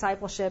get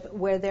discipleship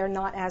where they're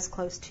not as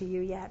close to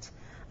you yet.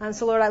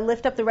 So, Lord, I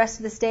lift up the rest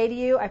of this day to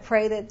you. I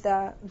pray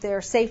that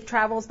their safe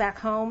travels back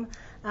home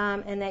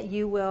and that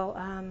you will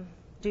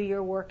do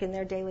your work in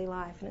their daily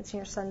life. And it's in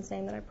your Son's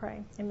name that I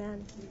pray.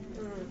 Amen.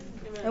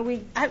 And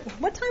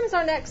what time is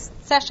our next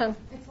session?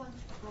 It's lunch.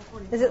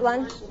 Is it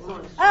lunch?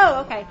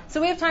 Oh, okay. So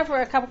we have time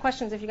for a couple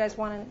questions if you guys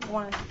want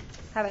to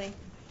have any.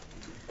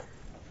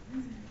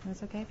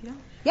 That's okay if you don't?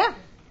 Yeah.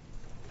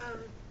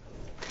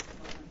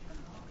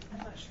 I'm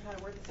not sure how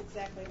to word this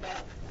exactly,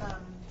 but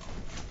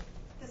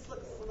this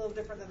looks a little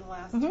different than the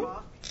last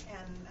talk,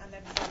 and I know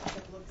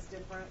discipleship looks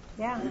different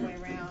all the way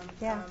around.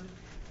 Yeah.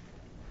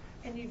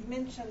 And you've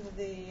mentioned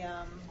the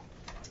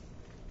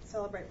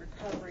Celebrate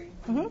Recovery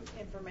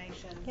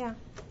information. Yeah.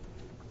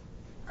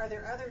 Are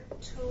there other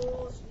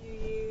tools you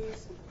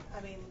use?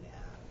 I mean,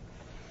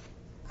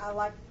 I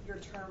like your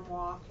term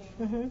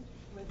walking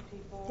with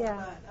people,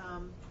 but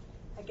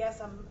I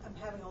guess I'm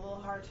having a little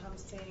hard time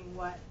seeing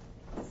what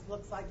this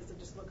looks like. Does it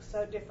just look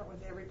so different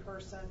with every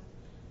person?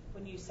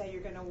 when you say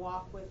you're going to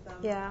walk with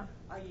them,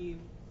 are you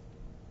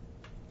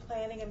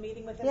planning a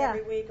meeting with them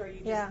every week, or are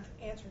you just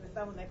answering the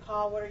phone when they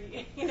call? What are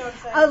you, you know what I'm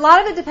saying? A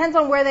lot of it depends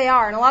on where they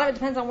are, and a lot of it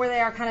depends on where they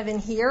are kind of in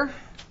here.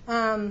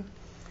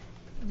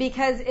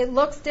 Because it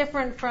looks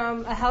different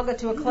from a Helga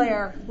to a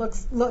Claire.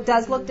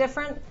 Does look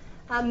different.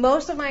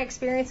 Most of my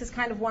experience is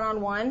kind of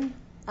one-on-one.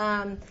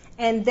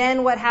 And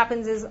then what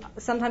happens is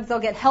sometimes they'll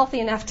get healthy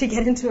enough to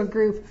get into a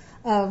group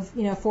of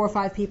 4 or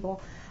 5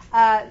 people.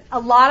 A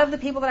lot of the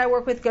people that I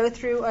work with go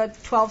through a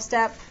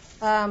 12-step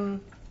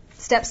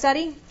step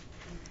study.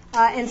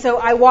 And so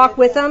I walk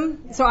with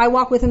them. So I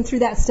walk with them through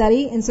that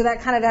study, and so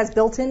that kind of has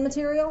built-in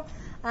material.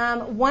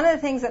 One of the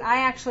things that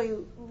I actually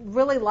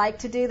really like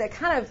to do that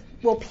kind of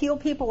will peel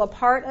people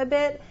apart a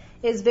bit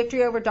is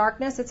Victory Over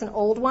Darkness. It's an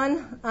old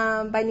one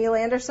by Neil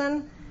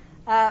Anderson.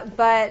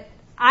 But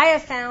I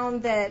have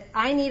found that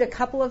I need a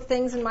couple of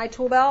things in my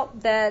tool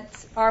belt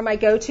that are my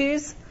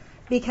go-tos,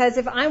 because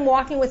if I'm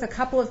walking with a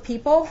couple of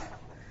people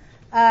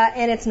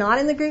and it's not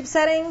in the group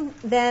setting,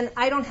 then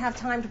I don't have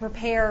time to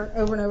prepare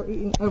over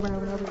and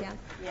over again.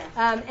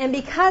 Yeah. And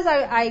because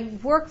I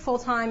work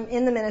full-time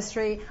in the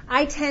ministry,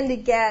 I tend to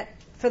get,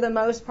 for the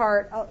most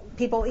part,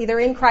 people either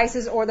in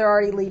crisis or they're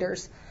already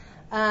leaders.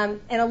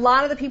 And a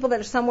lot of the people that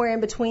are somewhere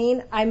in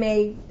between, I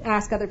may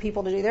ask other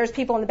people to do. There's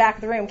people in the back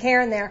of the room,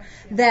 Karen there,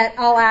 that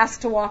I'll ask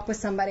to walk with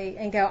somebody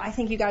and go, I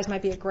think you guys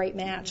might be a great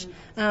match.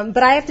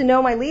 But I have to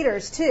know my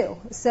leaders, too.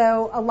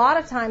 So a lot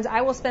of times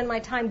I will spend my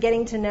time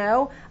getting to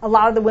know a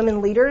lot of the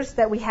women leaders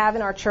that we have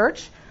in our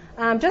church.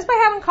 Just by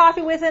having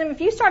coffee with them, if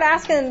you start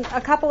asking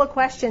a couple of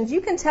questions,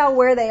 you can tell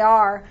where they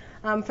are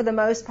for the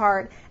most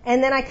part.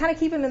 And then I kind of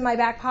keep them in my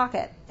back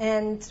pocket.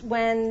 And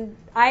when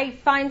I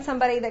find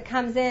somebody that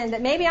comes in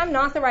that maybe I'm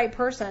not the right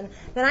person,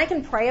 then I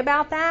can pray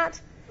about that.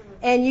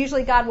 And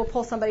usually God will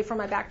pull somebody from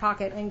my back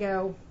pocket and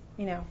go,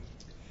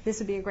 this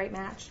would be a great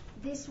match.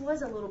 This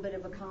was a little bit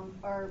of a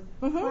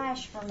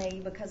flash for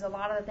me, because a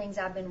lot of the things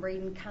I've been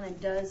reading kind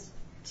of does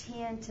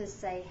tend to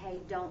say, hey,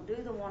 don't do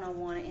the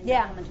one-on-one and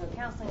then come into a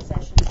counseling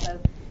session. So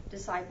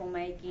disciple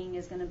making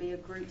is going to be a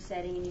group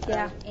setting, and you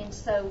go, and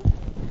so.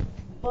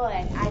 But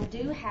I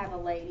do have a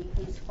lady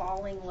who's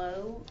falling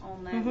low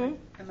on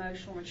that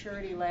emotional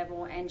maturity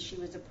level, and she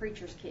was a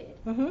preacher's kid.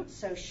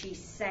 So she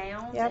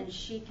sounds, and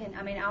she can,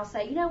 I'll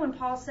say, when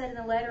Paul said in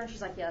the letter, and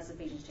she's like, that's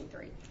Ephesians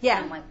 2:3. Yeah.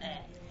 And I'm like, eh.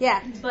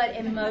 Yeah. But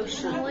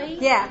emotionally,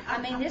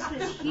 this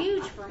was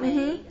huge for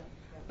me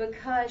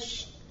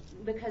because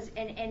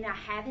and I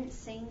haven't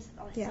seen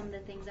some of the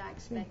things I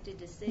expected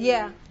to see.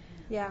 Yeah.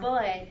 Yeah.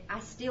 But I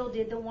still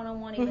did the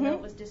one-on-one even though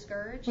it was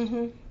discouraged.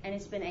 And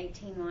it's been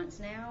 18 months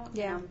now.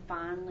 Yeah. And I'm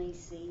finally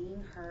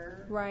seeing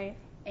her. Right.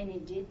 And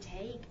it did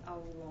take a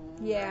long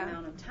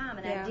amount of time.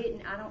 And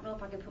I don't know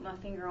if I could put my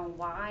finger on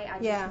why.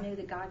 I just knew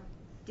that God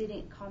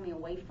didn't call me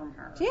away from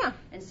her. Yeah.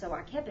 And so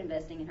I kept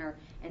investing in her,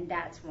 and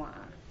that's why.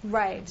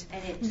 Right.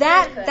 And it took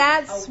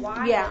a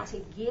while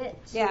to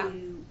get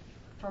to,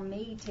 for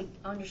me to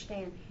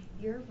understand,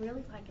 you're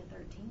really like a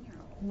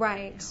 13-year-old.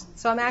 Right.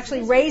 So I'm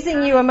actually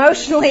raising you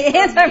emotionally,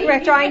 and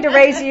I'm trying to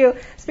raise you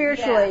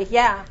spiritually.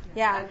 Yeah.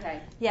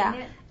 Okay.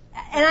 Yeah.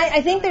 And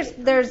I think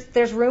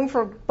there's room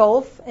for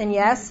both, and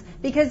yes,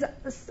 because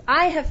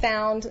I have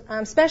found,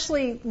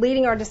 especially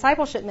leading our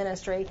discipleship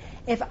ministry,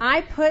 if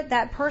I put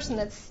that person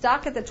that's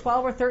stuck at the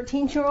 12 or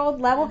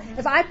 13-year-old level,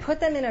 if I put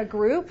them in a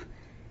group,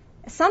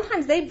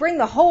 sometimes they bring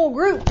the whole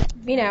group,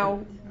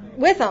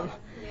 with them.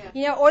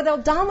 Or they'll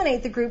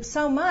dominate the group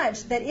so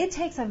much that it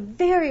takes a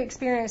very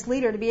experienced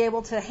leader to be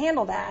able to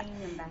handle that.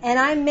 And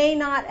I may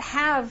not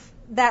have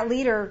that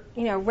leader,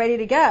 ready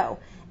to go.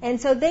 And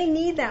so they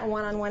need that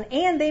one-on-one,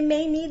 and they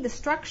may need the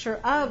structure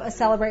of a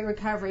Celebrate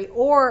Recovery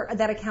or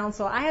that a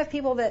counsel. I have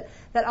people that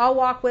I'll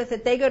walk with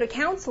that they go to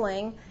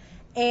counseling,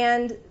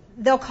 and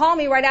they'll call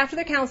me right after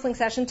their counseling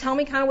session, tell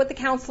me kind of what the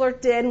counselor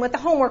did and what the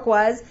homework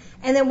was,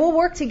 and then we'll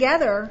work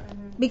together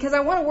because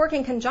I want to work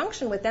in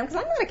conjunction with them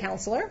because I'm not a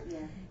counselor.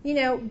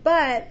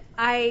 But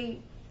I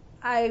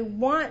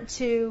want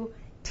to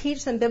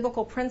teach them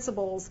biblical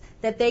principles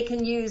that they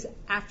can use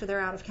after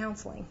they're out of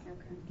counseling.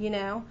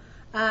 Okay.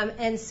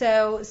 And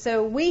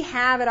so we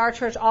have at our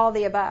church all of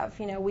the above.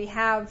 We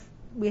have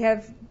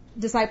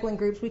discipling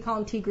groups. We call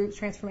them T groups,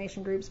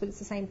 transformation groups, but it's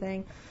the same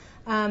thing.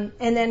 And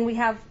then we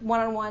have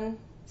one-on-one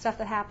stuff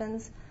that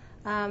happens.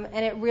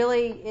 And it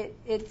really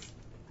it's.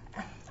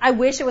 I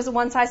wish it was a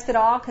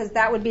one-size-fit-all, because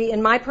that would be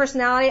in my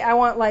personality. I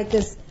want like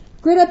this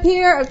grid up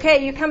here.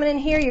 Okay, you're coming in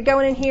here, you're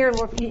going in here, and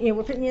we're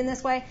putting you in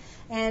this way,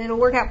 and it'll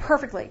work out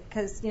perfectly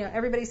because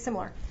everybody's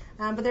similar.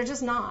 But they're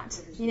just not.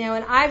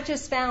 And I've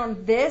just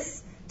found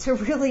this to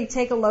really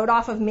take a load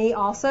off of me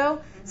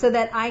also, so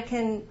that I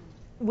can,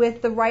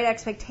 with the right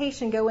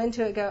expectation, go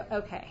into it. Go,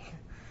 okay,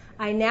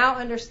 I now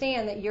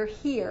understand that you're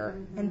here,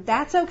 and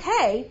that's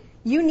okay.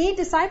 You need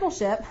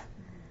discipleship.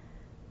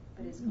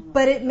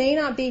 But it may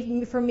not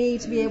be for me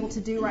to be able to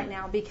do right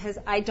now because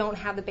I don't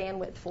have the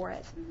bandwidth for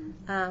it.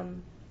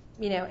 And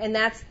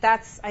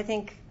that's I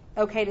think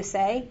okay to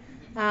say.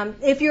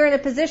 If you're in a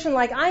position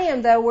like I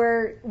am, though,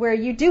 where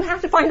you do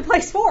have to find a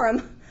place for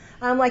them,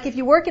 Like if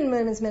you work in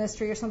women's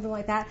ministry or something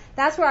like that,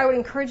 that's where I would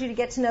encourage you to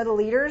get to know the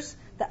leaders,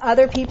 the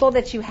other people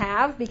that you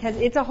have, because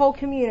it's a whole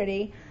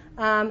community.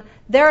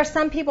 There are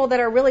some people that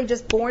are really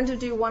just born to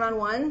do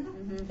one-on-one.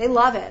 Mm-hmm. They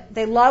love it.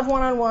 They love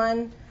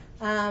one-on-one.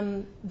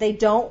 They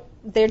don't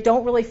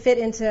really fit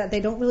into,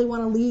 they don't really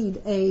want to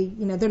lead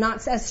they're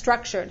not as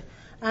structured.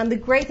 The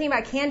great thing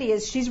about Candy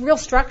is she's real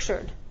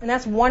structured, and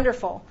that's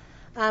wonderful.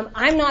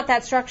 I'm not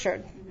that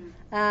structured.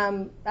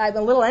 I'm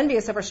a little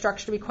envious of her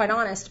structure, to be quite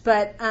honest,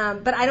 but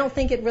I don't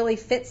think it really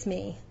fits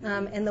me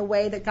in the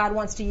way that God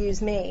wants to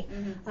use me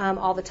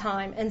all the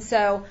time. And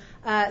so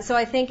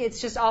I think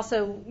it's just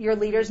also your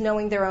leaders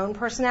knowing their own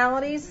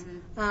personalities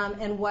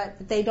and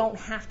what they don't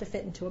have to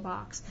fit into a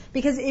box.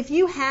 Because if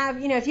you have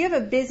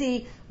a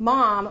busy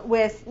mom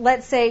with,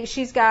 let's say,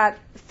 she's got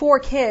 4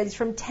 kids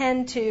from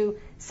 10 to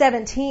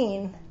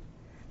 17,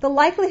 the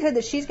likelihood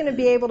that she's going to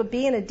be able to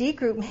be in a D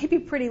group may be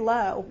pretty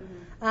low.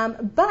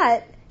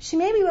 But she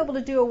may be able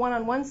to do a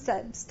one-on-one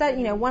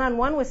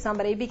one-on-one with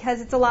somebody because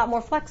it's a lot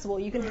more flexible.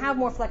 You can have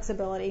more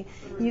flexibility.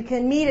 You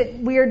can meet at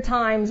weird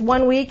times.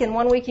 One week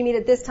you meet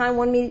at this time.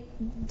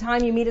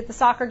 Time you meet at the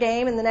soccer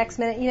game, and the next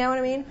minute, you know what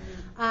I mean?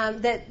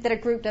 That a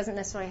group doesn't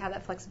necessarily have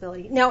that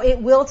flexibility. Now, it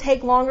will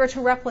take longer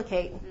to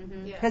replicate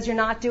because you're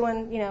not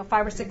doing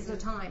 5 or 6 at a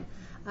time.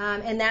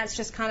 And that's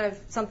just kind of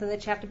something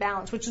that you have to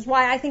balance, which is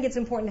why I think it's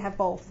important to have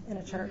both in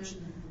a church.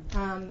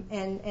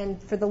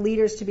 And for the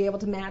leaders to be able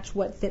to match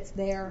what fits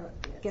their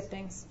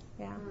giftings.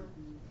 Yeah.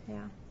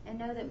 And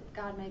know that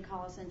God may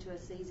call us into a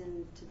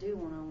season to do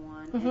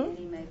one-on-one, and then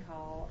He may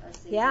call a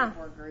season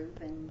for a group,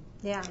 and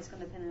it's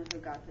going to depend on who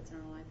God puts in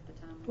our life at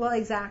the time. Well,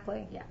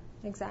 exactly. Yeah.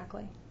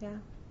 Exactly. Yeah.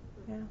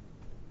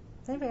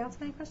 Does anybody else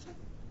have any questions?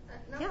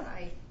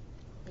 I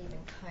even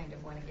kind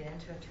of want to get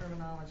into a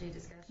terminology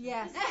discussion.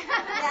 Yes.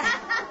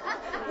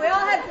 We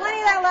all had plenty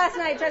of that last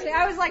night, trust me.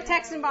 I was like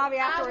texting Bobby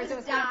afterwards. It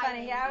was kind of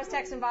funny. Yeah, I was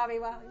texting Bobby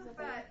while he was up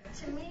there. But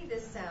to me,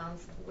 this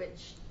sounds,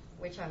 which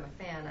I'm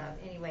a fan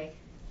of anyway,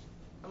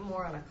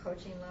 more on a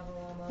coaching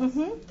level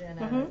almost than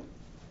a...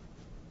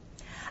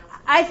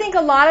 I think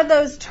a lot of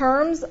those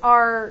terms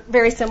are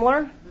very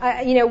similar.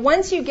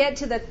 Once you get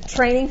to the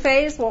training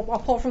phase, I'll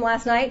pull from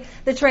last night,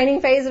 the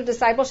training phase of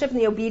discipleship and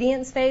the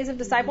obedience phase of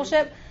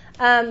discipleship,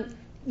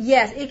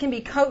 yes, it can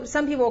be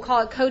some people will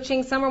call it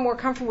coaching. Some are more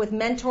comfortable with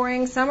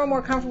mentoring. Some are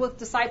more comfortable with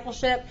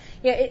discipleship.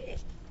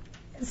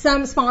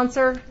 Some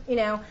sponsor.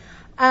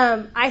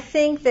 I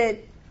think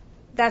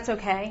that's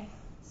okay.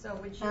 So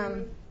would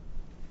you?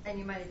 And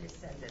you might have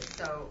just said this.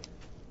 So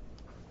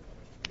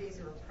these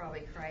are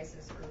probably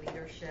crisis or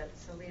leadership.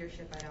 So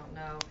leadership, I don't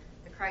know.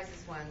 The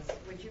crisis ones,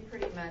 would you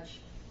pretty much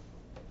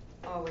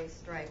always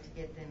strive to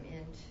get them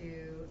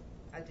into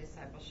a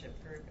discipleship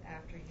group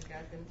after you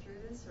got them through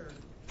this, or?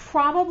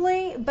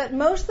 Probably, but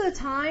most of the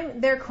time,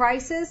 their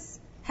crisis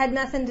had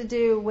nothing to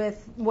do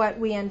with where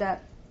we end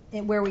up.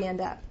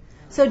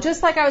 So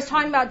just like I was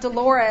talking about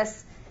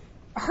Dolores,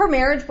 her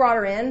marriage brought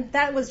her in.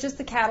 That was just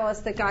the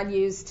catalyst that God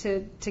used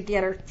to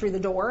get her through the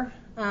door,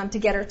 to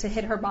get her to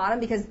hit her bottom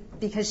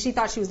because she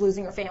thought she was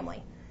losing her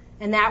family,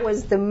 and that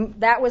was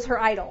her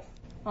idol,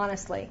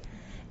 honestly.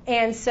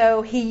 And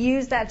so He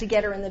used that to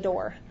get her in the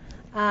door.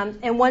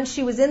 And once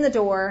she was in the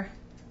door,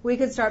 we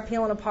could start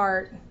peeling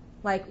apart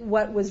like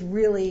what was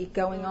really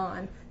going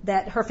on,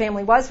 that her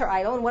family was her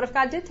idol, and what if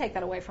God did take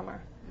that away from her?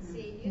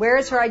 Where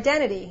is her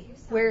identity?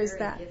 Where is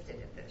that?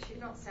 Gifted at this. You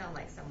don't sound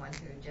like someone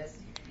who just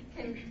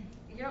you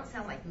don't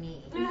sound like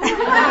me. You sound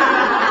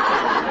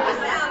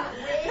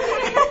way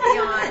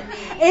beyond me.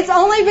 It's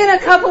only been a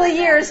couple of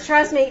years,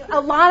 trust me. A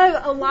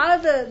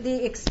lot of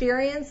the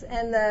experience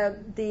and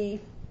the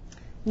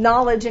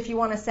knowledge, if you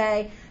want to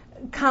say,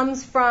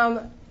 comes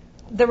from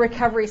the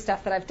recovery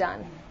stuff that I've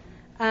done.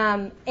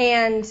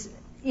 And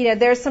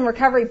there's some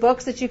recovery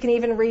books that you can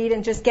even read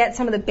and just get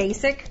some of the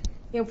basic,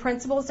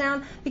 principles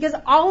down. Because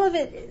all of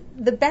it,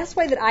 the best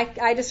way that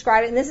I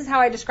describe it, and this is how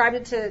I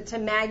described it to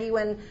Maggie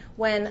when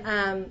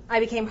I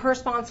became her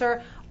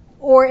sponsor,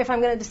 or if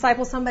I'm going to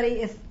disciple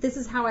somebody, if this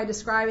is how I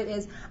describe it,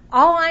 is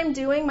all I'm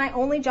doing, my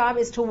only job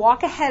is to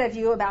walk ahead of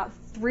you about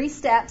 3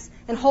 steps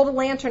and hold a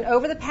lantern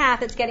over the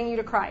path that's getting you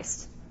to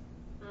Christ.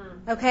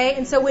 Okay?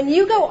 And so when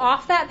you go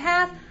off that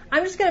path,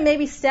 I'm just going to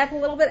maybe step a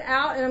little bit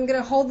out and I'm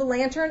going to hold the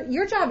lantern.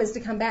 Your job is to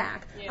come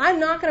back. Yeah. I'm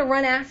not going to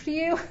run after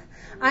you.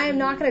 I am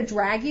not going to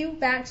drag you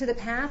back to the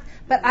path,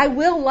 but I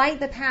will light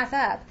the path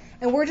up.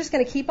 And we're just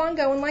going to keep on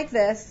going like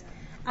this.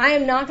 I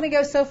am not going to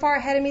go so far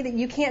ahead of me that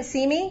you can't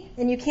see me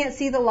and you can't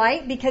see the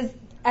light, because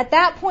at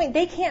that point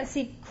they can't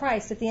see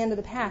Christ at the end of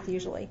the path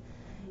usually,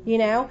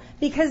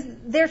 because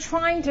they're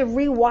trying to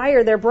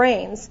rewire their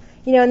brains.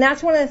 And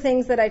that's one of the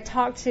things that I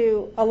talk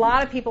to a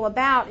lot of people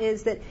about,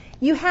 is that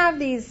you have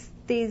these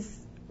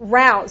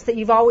routes that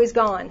you've always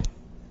gone,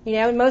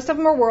 and most of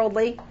them are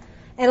worldly,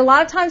 and a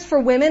lot of times for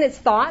women it's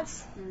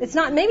thoughts. It's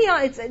maybe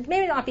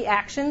not the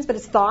actions, but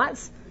it's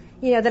thoughts,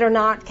 that are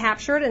not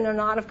captured and are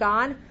not of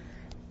God.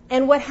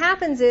 And what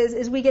happens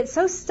is we get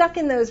so stuck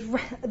in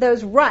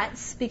those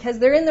ruts because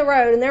they're in the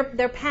road and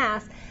their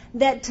path,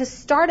 that to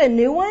start a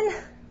new one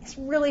It's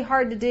really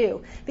hard to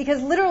do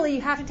because literally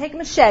you have to take a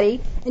machete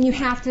and you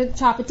have to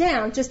chop it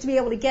down just to be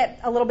able to get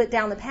a little bit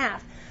down the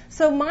path.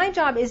 So my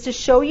job is to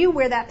show you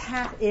where that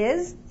path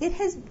is.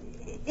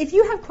 If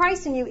you have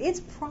Christ in you, it's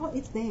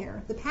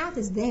there. The path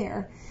is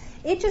there.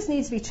 It just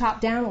needs to be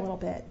chopped down a little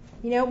bit.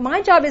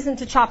 My job isn't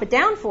to chop it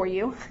down for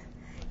you.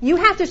 You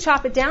have to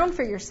chop it down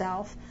for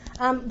yourself.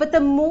 But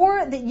the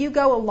more that you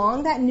go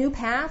along that new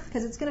path,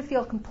 because it's going to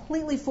feel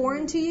completely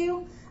foreign to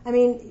you. I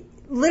mean,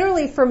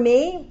 literally for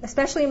me,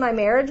 especially in my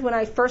marriage, when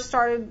I first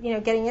started,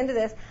 getting into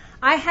this,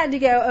 I had to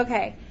go,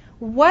 okay,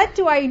 what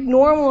do I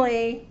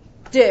normally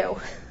do?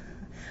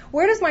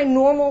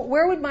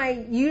 Where would my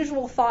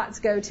usual thoughts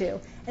go to?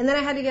 And then I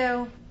had to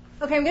go,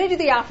 okay, I'm going to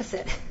do the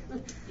opposite.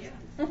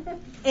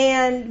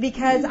 And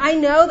because I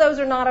know those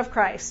are not of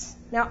Christ.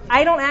 Now,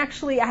 I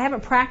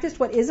haven't practiced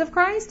what is of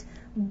Christ,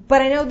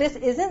 but I know this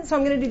isn't, so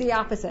I'm going to do the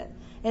opposite.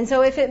 And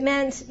so if it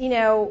meant,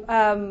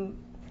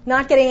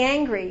 not getting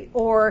angry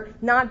or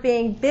not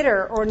being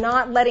bitter or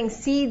not letting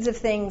seeds of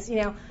things,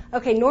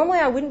 okay, normally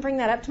I wouldn't bring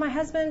that up to my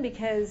husband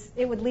because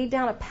it would lead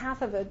down a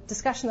path of a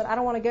discussion that I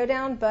don't want to go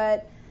down,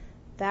 but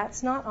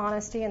that's not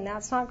honesty and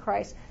that's not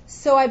Christ.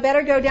 So I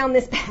better go down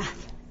this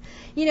path.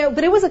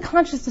 But it was a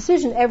conscious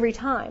decision every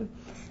time.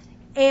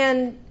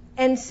 And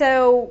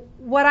so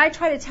what I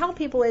try to tell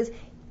people is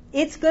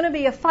it's going to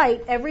be a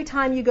fight every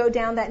time you go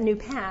down that new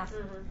path.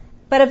 Mm-hmm.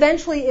 But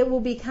eventually it will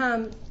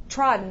become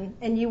trodden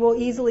and you will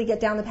easily get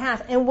down the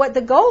path. And what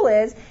the goal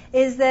is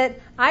that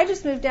I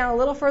just move down a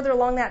little further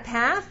along that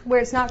path where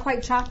it's not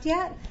quite chopped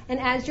yet. And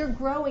as you're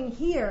growing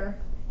here,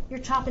 you're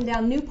chopping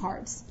down new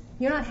parts.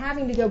 You're not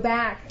having to go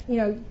back.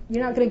 You're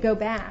not going to go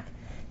back.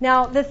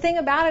 Now, the thing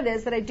about it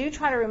is that I do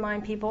try to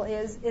remind people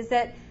is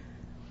that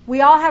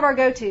we all have our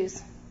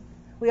go-tos.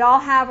 We all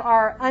have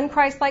our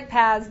un-Christ-like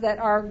paths that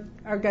are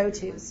our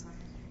go-tos.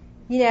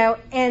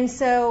 And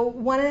so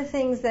one of the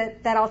things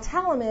that I'll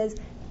tell them is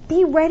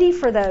be ready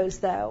for those,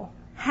 though.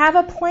 Have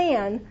a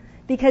plan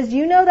because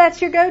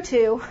that's your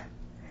go-to.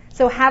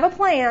 So have a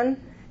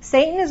plan.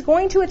 Satan is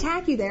going to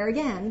attack you there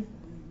again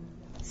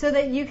so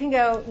that you can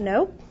go,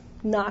 nope,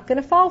 not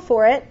going to fall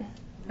for it.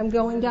 I'm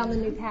going down the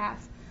new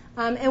path.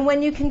 And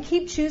when you can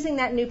keep choosing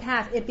that new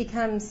path, it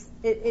becomes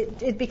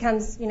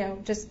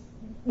just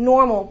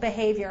normal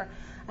behavior.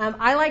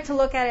 I like to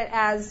look at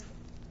it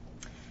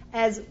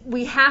as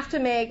we have to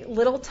make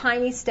little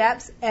tiny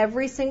steps.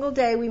 Every single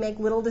day we make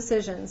little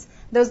decisions.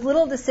 Those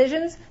little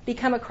decisions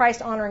become a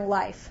Christ-honoring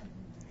life.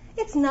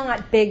 It's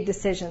not big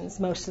decisions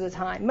most of the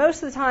time.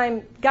 Most of the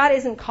time, God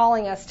isn't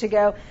calling us to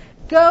go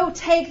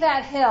take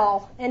that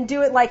hill and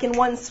do it like in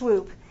one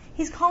swoop.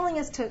 He's calling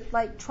us to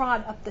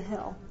trod up the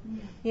hill,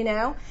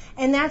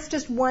 and that's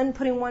just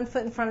putting one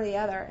foot in front of the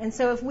other. And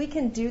so if we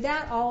can do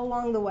that all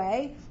along the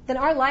way, then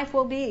our life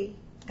will be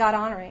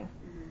God-honoring.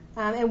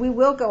 And we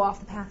will go off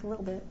the path a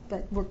little bit,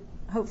 but we're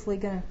hopefully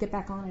going to get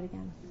back on it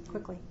again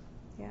quickly.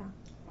 Yeah.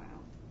 Wow.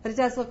 But it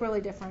does look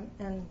really different.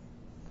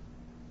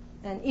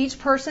 And each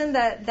person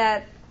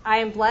that I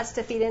am blessed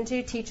to feed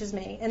into teaches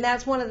me. And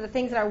that's one of the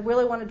things that I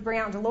really wanted to bring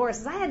out in Dolores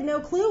is I had no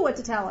clue what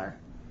to tell her.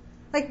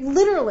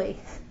 Literally.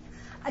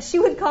 She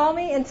would call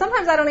me, and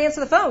sometimes I don't answer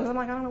the phone because I'm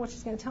like, I don't know what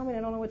she's going to tell me. I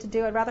don't know what to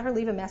do. I'd rather her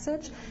leave a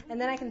message, and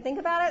then I can think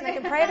about it, and I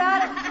can pray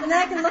about it, and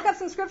then I can look up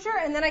some scripture,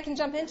 and then I can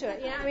jump into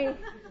it.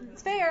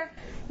 It's fair.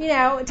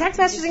 Text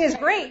messaging is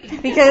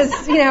great because,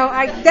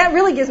 that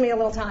really gives me a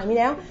little time,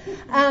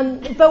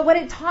 But what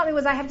it taught me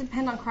was I have to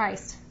depend on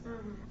Christ.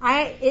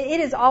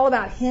 It is all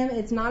about Him.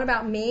 It's not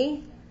about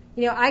me.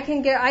 I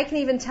can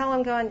even tell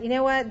Him going,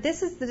 what?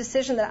 This is the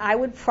decision that I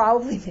would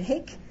probably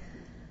make.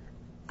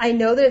 I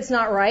know that it's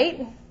not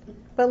right.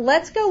 But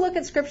let's go look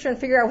at Scripture and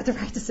figure out what the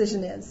right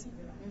decision is.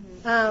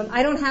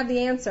 I don't have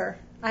the answer.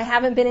 I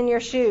haven't been in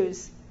your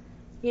shoes,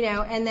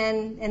 and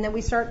then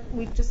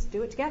we just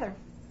do it together,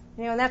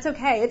 and that's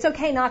okay. It's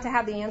okay not to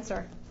have the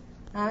answer.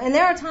 And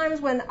there are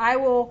times when I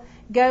will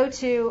go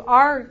to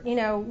our,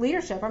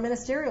 leadership, our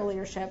ministerial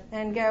leadership,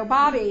 and go,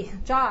 Bobby,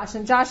 Josh,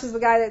 and Josh is the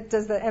guy that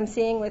does the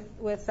emceeing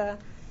with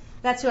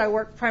that's who I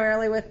work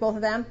primarily with, both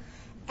of them,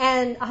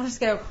 and I'll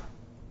just go,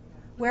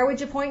 where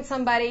would you point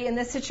somebody in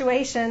this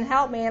situation?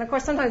 Help me. And of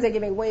course, sometimes they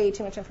give me way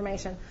too much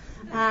information.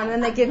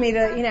 And they give me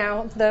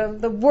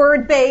the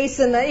word base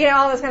and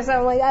all this kind of stuff.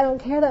 I'm like, I don't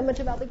care that much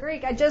about the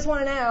Greek. I just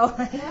want to know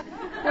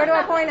where do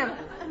I point them?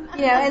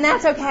 And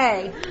that's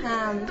okay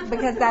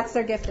because that's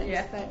their gifting.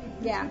 Yeah. But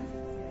yeah.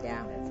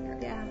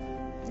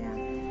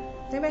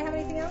 Does anybody have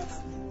anything else?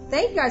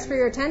 Thank you guys for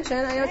your attention.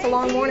 I know it's a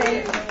long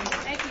morning.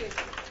 Thank you.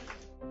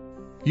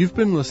 You've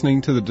been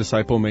listening to the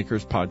Disciple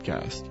Makers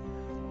podcast.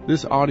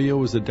 This audio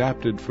was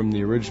adapted from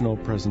the original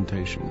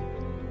presentation.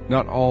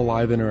 Not all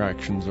live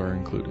interactions are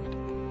included.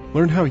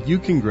 Learn how you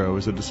can grow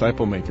as a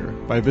disciple maker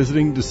by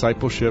visiting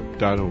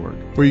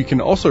discipleship.org, where you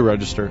can also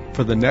register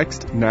for the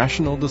next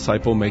National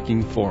Disciple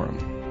Making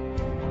Forum.